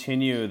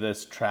continue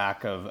this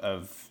track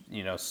of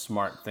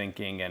smart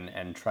thinking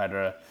and try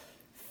to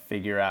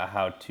figure out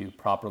how to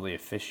properly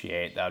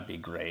officiate, that would be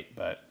great.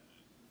 But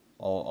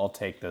I'll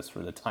take this for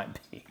the time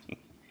being.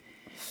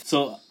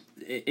 So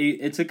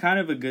it's a kind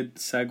of a good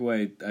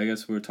segue. I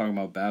guess we were talking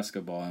about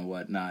basketball and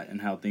whatnot and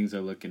how things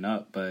are looking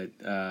up. But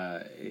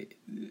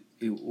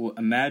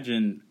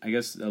imagine, I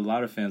guess a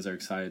lot of fans are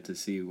excited to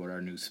see what our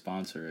new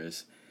sponsor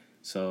is.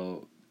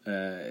 So,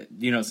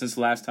 since the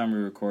last time we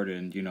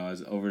recorded,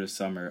 as over the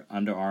summer,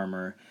 Under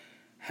Armour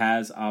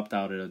has opted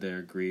out of their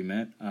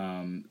agreement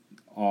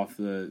off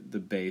the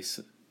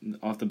basis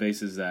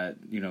that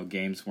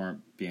games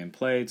weren't being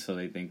played, so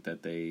they think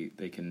that they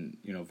can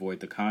void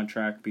the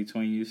contract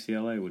between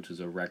UCLA, which is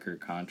a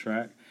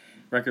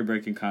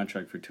record-breaking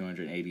contract for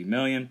 $280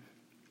 million,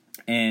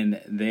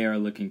 and they are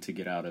looking to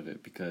get out of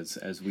it because,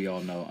 as we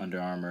all know, Under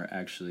Armour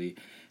actually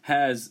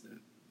has,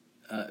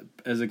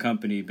 as a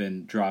company,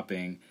 been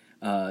dropping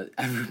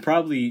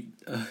probably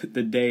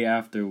the day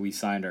after we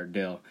signed our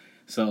deal.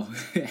 So,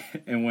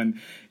 and when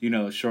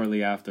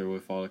shortly after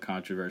with all the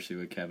controversy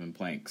with Kevin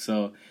Plank.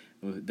 So,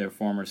 their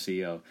former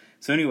CEO.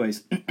 So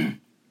anyways,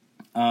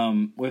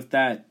 with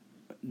that,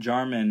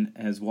 Jarman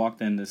has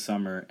walked in this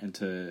summer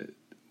into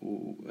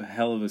a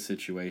hell of a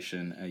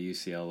situation at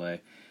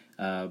UCLA,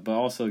 but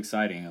also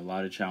exciting, a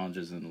lot of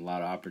challenges and a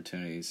lot of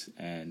opportunities.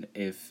 And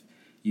if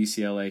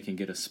UCLA can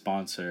get a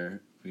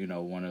sponsor,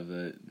 one of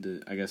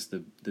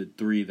the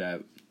three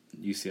that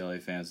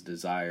UCLA fans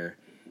desire,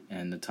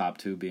 and the top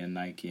two being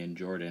Nike and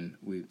Jordan,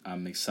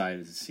 I'm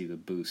excited to see the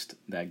boost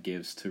that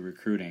gives to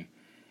recruiting.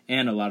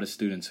 And a lot of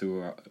students who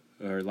are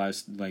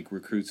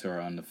recruits who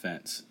are on the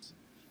fence.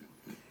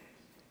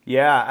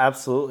 Yeah,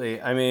 absolutely.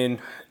 I mean,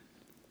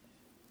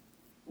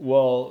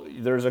 well,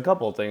 there's a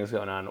couple of things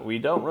going on. We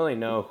don't really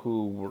know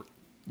who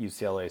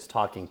UCLA is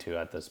talking to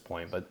at this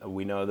point, but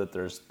we know that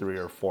there's 3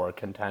 or 4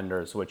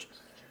 contenders, which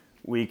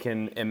we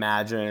can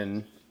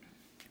imagine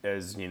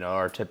as,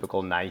 our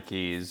typical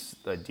Nikes,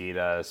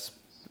 Adidas,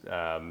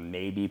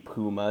 maybe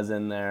Puma's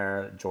in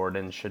there.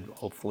 Jordan should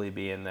hopefully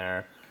be in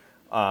there.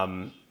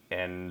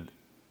 And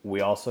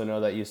we also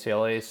know that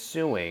UCLA is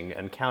suing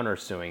and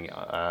countersuing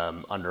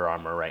Under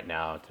Armour right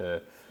now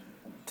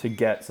to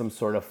get some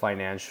sort of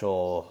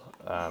financial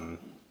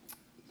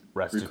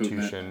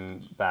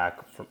restitution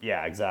back from.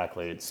 Yeah,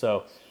 exactly.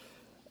 So,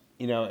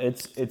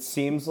 it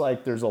seems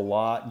like there's a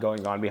lot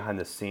going on behind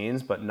the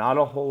scenes, but not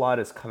a whole lot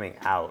is coming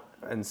out.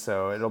 And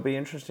so it'll be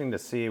interesting to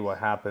see what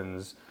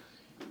happens,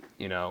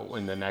 in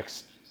the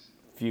next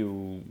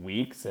few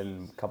weeks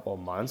and couple of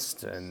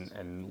months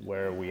and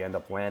where we end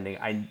up landing.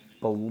 I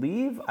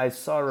believe I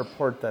saw a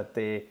report that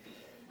they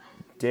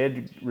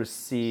did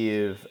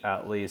receive,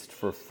 at least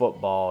for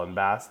football and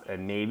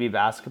Navy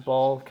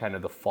basketball, kind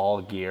of the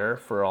fall gear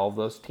for all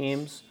those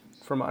teams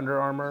from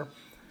Under Armour.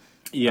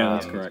 Yeah,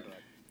 that's correct.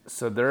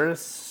 So there is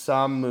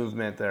some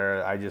movement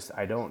there.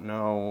 I don't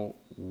know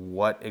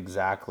what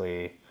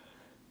exactly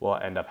will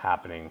end up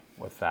happening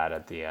with that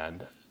at the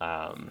end.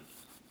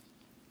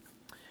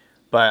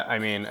 But, I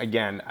mean,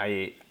 again,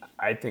 I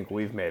think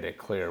we've made it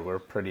clear we're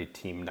pretty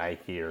team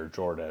Nike or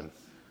Jordan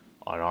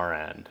on our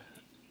end.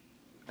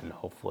 And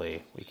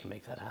hopefully we can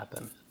make that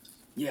happen.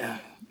 Yeah.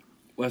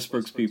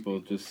 Westbrook's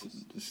people,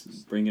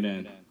 just bring it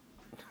in.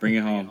 Bring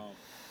it home.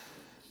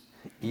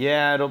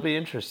 Yeah, it'll be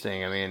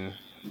interesting. I mean,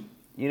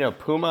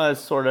 Puma is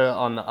sort of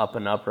on the up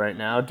and up right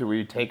now. Do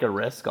we take a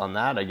risk on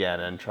that again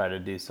and try to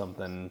do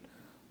something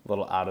a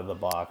little out of the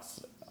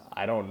box?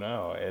 I don't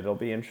know. It'll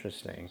be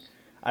interesting.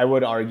 I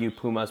would argue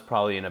Puma's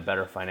probably in a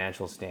better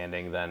financial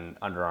standing than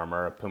Under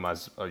Armour.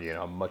 Puma's,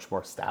 a much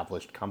more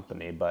established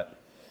company, but,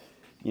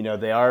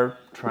 they are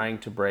trying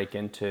to break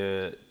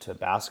into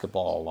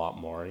basketball a lot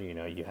more.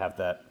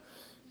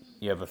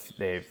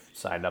 They've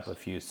signed up a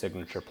few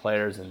signature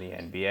players in the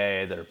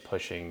NBA that are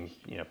pushing,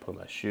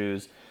 Puma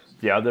shoes.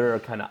 The other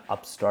kind of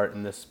upstart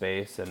in this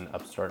space and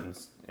upstart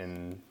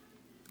in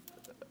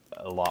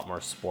a lot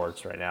more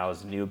sports right now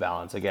is New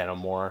Balance. Again, a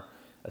more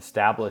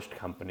established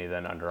company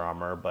than Under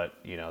Armour, but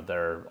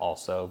they're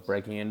also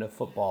breaking into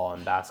football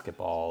and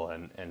basketball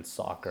and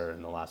soccer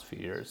in the last few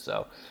years.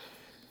 So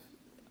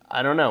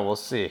I don't know. We'll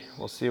see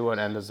what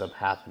ends up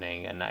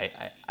happening. And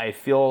I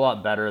feel a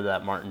lot better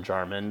that Martin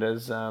Jarmond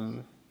is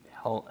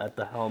at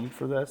the helm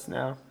for this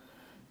now.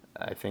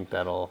 I think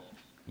that'll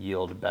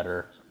yield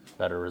better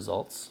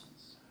results.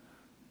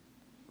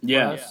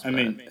 Yeah, I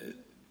mean,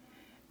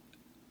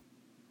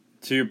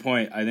 to your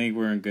point, I think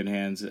we're in good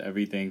hands.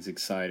 Everything's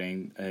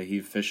exciting. He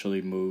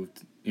officially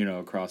moved,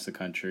 across the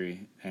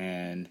country,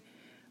 and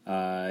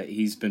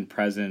he's been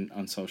present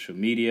on social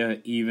media.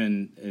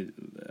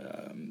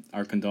 Even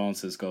our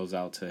condolences goes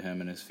out to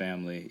him and his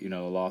family. The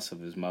loss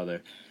of his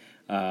mother.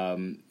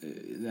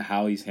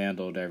 How he's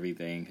handled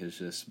everything has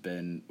just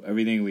been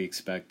everything we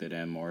expected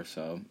and more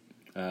so.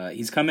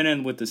 He's coming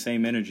in with the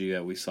same energy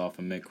that we saw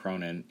from Mick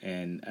Cronin,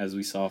 and as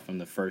we saw from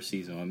the first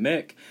season with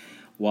Mick.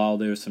 While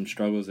there were some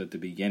struggles at the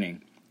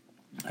beginning,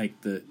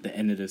 like the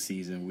end of the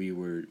season,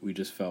 we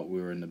just felt we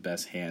were in the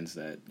best hands.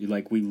 That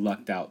we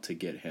lucked out to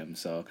get him.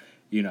 So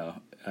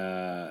I'm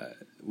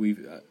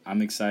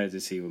excited to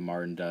see what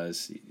Martin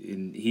does.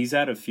 And he's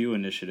had a few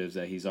initiatives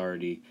that he's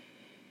already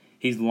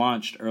he's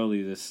launched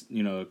early this,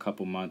 a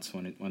couple months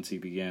once he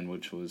began,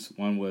 which was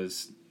one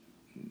was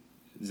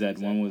what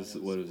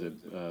was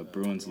it,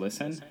 Bruins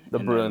Listen? The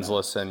Bruins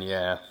Listen,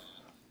 yeah.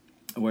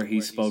 Where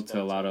he spoke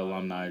to a lot of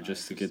alumni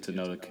just to get to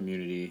know the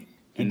community.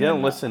 He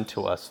didn't listen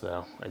to us,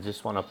 though. I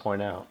just want to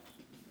point out.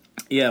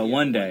 Yeah,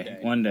 one day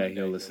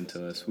he'll listen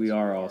to us. We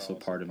are also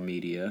part of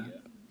media,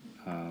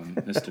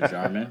 Mr.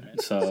 Jarman.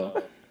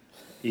 So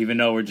even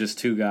though we're just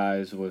two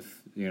guys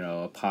with,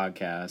 a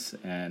podcast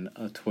and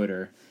a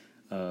Twitter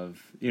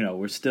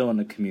we're still in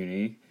the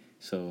community.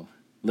 So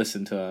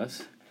listen to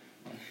us.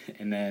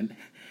 And then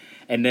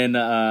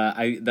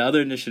the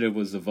other initiative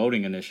was the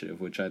voting initiative,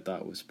 which I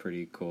thought was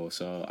pretty cool.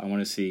 So I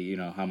want to see,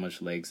 how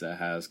much legs that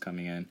has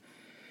coming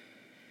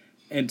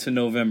into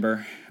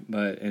November,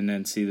 and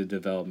then see the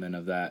development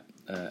of that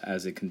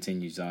as it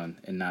continues on,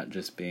 and not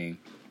just being,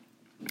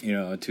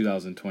 a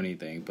 2020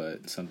 thing,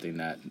 but something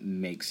that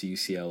makes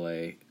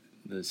UCLA,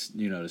 the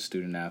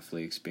student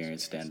athlete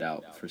experience stand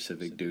out for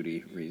civic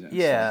duty reasons.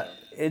 Yeah,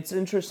 it's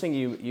interesting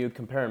you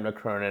compare him to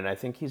Cronin. I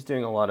think he's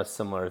doing a lot of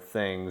similar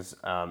things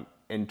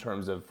in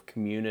terms of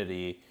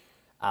community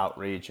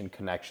outreach and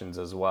connections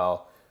as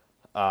well.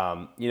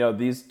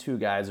 These two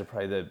guys are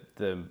probably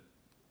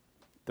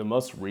the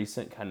most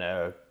recent kind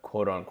of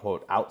quote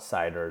unquote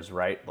outsiders,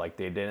 right? Like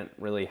they didn't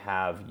really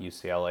have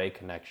UCLA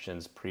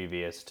connections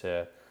previous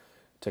to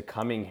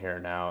coming here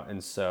now,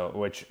 and so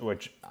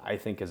which I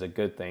think is a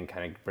good thing,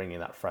 kind of bringing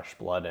that fresh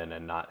blood in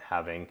and not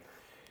having,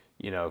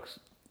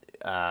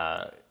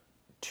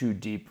 too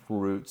deep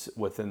roots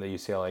within the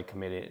UCLA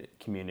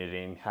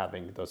community and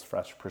having those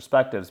fresh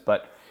perspectives.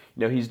 But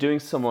he's doing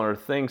similar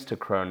things to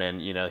Cronin.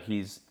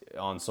 He's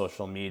on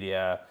social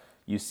media.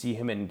 You see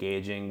him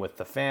engaging with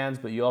the fans,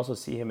 but you also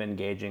see him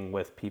engaging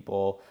with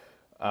people,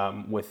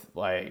 with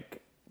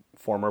like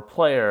former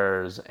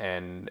players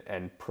and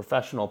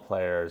professional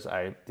players.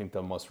 I think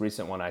the most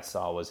recent one I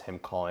saw was him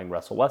calling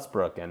Russell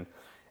Westbrook and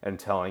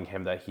telling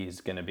him that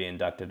he's going to be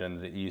inducted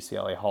into the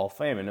UCLA Hall of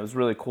Fame. And it was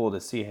really cool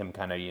to see him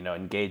kind of,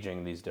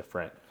 engaging these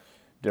different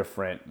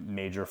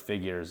major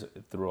figures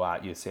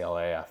throughout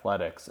UCLA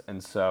athletics.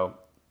 And so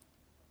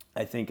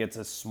I think it's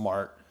a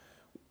smart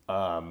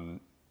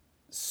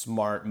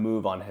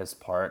move on his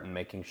part, and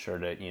making sure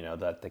that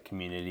that the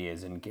community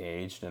is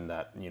engaged, and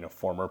that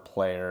former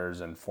players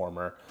and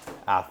former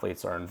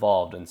athletes are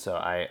involved. And so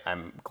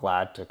I'm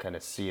glad to kind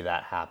of see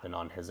that happen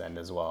on his end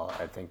as well.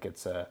 I think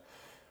it's a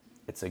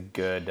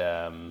good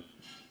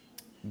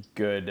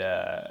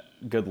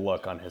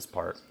look on his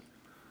part.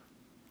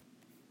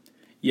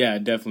 Yeah,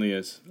 it definitely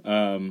is.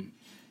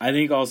 I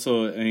think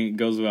also, it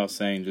goes without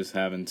saying, just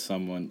having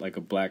someone like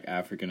a Black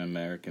African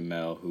American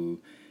male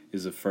who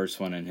is the first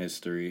one in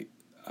history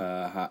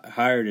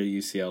hired at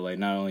UCLA,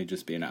 not only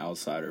just being an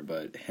outsider,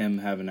 but him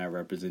having that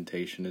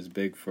representation is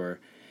big for,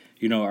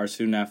 our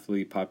student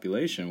athlete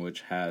population,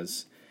 which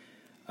has,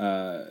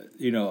 a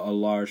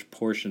large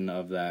portion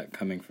of that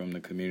coming from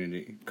that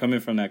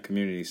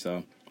community.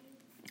 So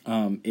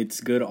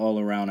it's good all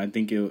around. I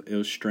think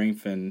it'll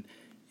strengthen,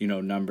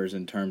 numbers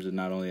in terms of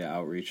not only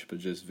outreach, but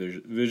just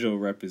visual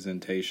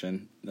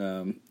representation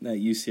that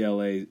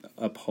UCLA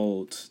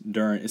upholds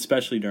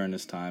especially during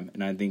this time.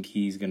 And I think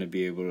he's going to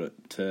be able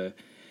to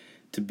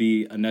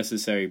be a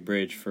necessary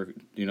bridge for,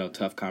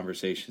 tough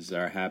conversations that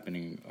are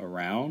happening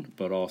around,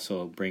 but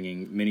also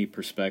bringing many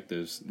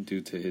perspectives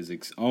due to his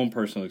own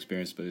personal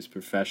experience, but his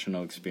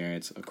professional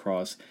experience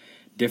across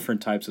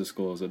different types of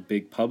schools. A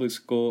big public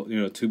school,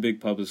 two big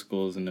public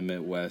schools in the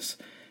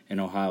Midwest, in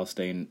Ohio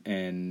State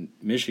and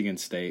Michigan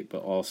State,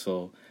 but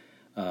also,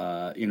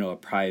 a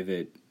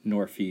private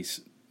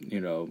Northeast,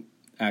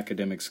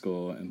 academic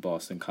school in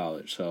Boston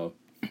College. So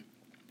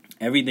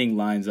everything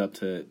lines up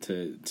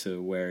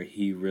to where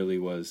he really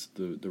was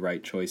the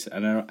right choice.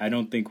 And I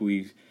don't think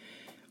we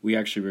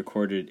actually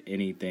recorded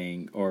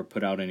anything or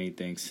put out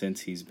anything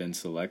since he's been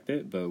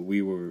selected, but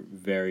we were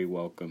very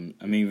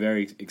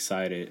very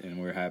excited, and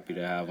we're happy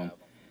to have him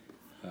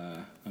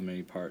on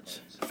many parts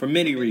for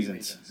many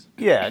reasons.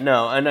 Yeah,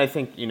 no, and I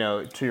think,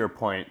 to your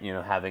point,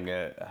 having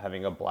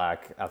a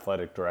Black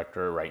athletic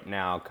director right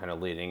now kind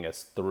of leading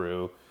us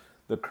through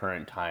the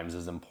current times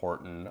is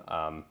important.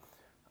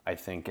 I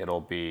think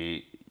it'll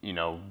be,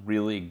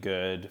 really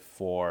good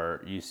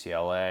for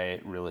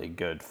UCLA, really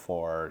good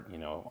for,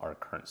 our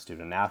current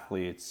student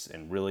athletes,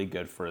 and really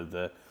good for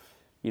the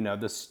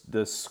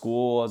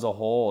school as a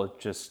whole,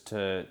 just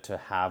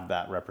to have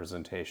that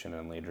representation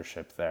and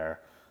leadership there,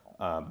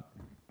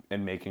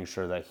 and making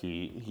sure that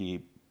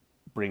he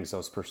brings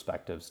those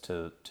perspectives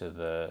to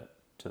the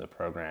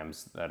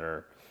programs that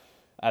are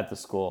at the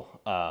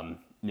school.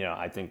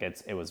 I think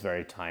it was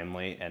very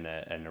timely and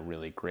a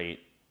really great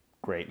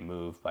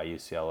move by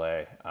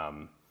UCLA.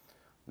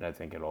 And I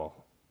think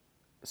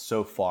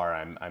so far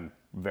I'm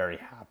very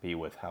happy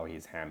with how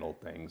he's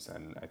handled things,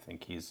 and I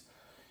think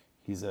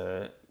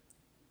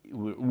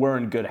we're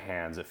in good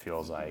hands, it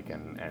feels like,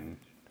 and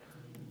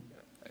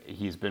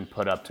he's been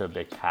put up to a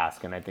big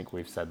task, and I think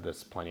we've said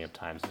this plenty of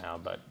times now,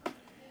 but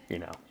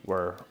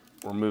we're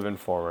moving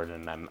forward,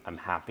 and I'm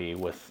happy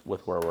with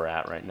where we're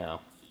at right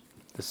now.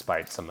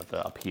 despite some of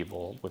the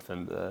upheaval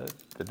within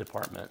the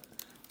department.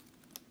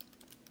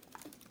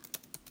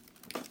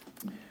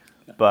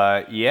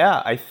 But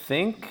yeah, I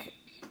think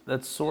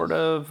that sort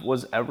of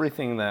was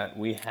everything that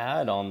we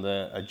had on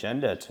the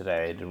agenda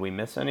today. Did we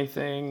miss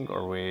anything,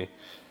 or we?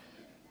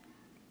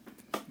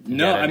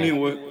 No, I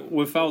mean,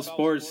 without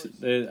sports,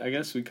 I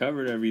guess we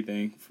covered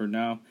everything for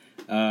now.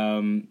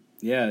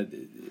 Yeah,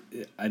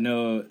 I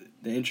know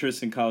the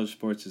interest in college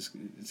sports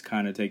is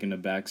kind of taking a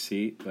back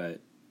seat, but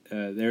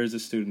there is a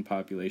student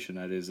population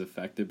that is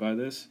affected by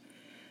this.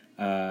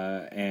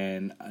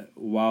 And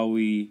while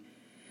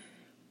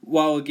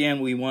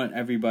again we want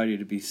everybody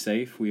to be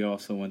safe, we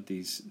also want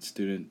these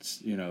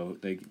students,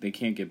 they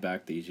can't get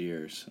back these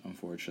years,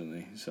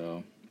 unfortunately.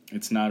 So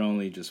it's not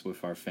only just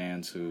with our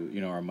fans who,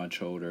 are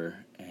much older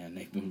and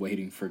they've been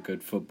waiting for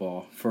good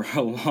football for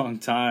a long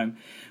time,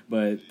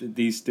 but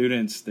these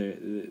students,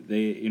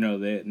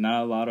 they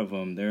not a lot of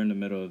them, they're in the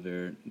middle of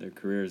their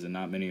careers, and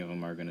not many of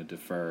them are going to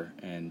defer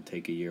and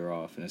take a year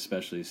off, and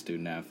especially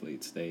student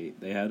athletes. They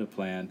had a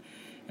plan,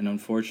 and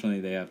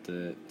unfortunately they have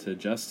to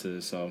adjust to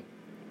this. So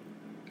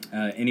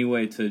any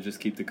way to just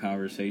keep the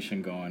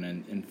conversation going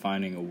and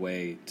finding a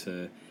way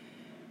to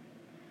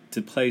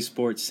play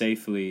sports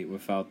safely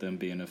without them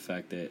being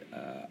affected,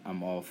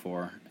 I'm all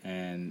for.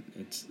 And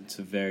it's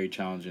a very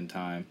challenging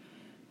time,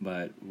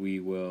 but we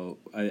will.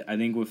 I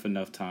think with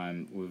enough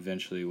time,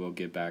 eventually we'll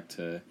get back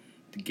to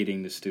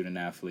getting the student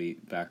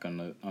athlete back on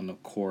the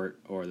court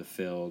or the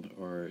field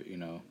or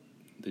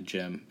the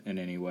gym in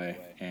any way,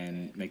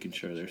 and making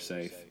sure they're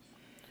safe.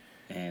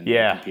 And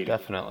yeah,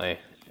 definitely.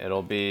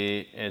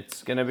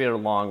 It's gonna be a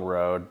long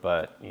road,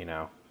 but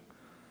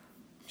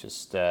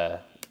just.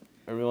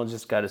 Everyone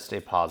just got to stay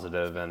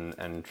positive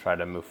and try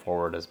to move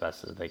forward as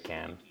best as they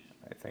can.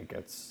 I think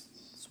it's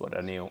what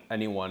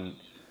anyone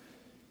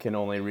can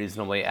only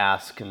reasonably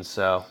ask. And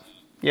so,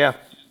 yeah,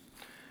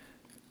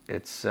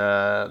 it's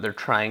they're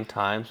trying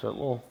times,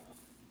 but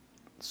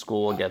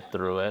school will get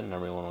through it, and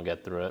everyone will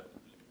get through it.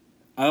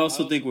 I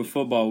also think with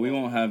football, we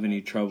won't have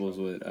any troubles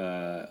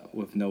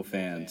with no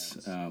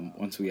fans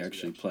once we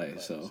actually play.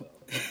 So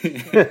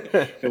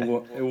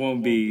it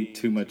won't be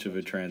too much of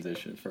a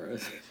transition for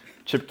us.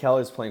 Chip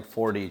Kelly's playing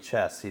 4D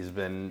chess. He's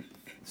been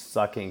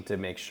sucking to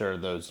make sure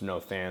there's no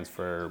fans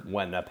for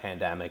when a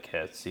pandemic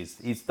hits.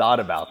 He's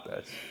thought about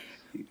this.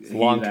 It's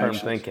long-term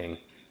thinking.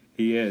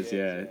 He is,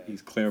 yeah.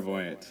 He's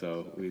clairvoyant,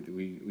 so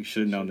we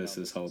should have known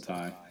this whole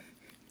time.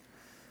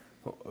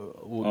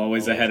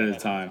 Always ahead of the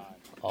time.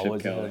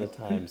 Always ahead of the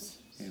times.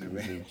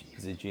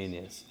 He's a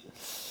genius.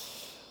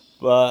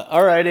 But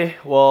alrighty,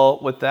 well,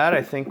 with that,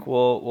 I think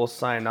we'll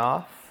sign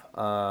off.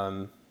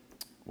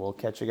 We'll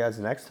catch you guys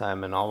next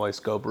time, and always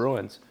go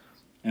Bruins.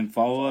 And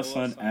follow us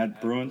on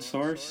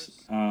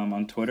 @BruinSource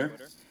on Twitter.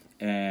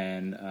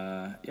 And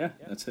yeah,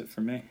 that's it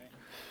for me.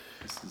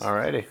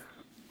 Alrighty.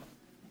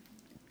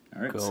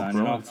 All right,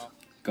 signing off.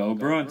 Go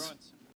Bruins.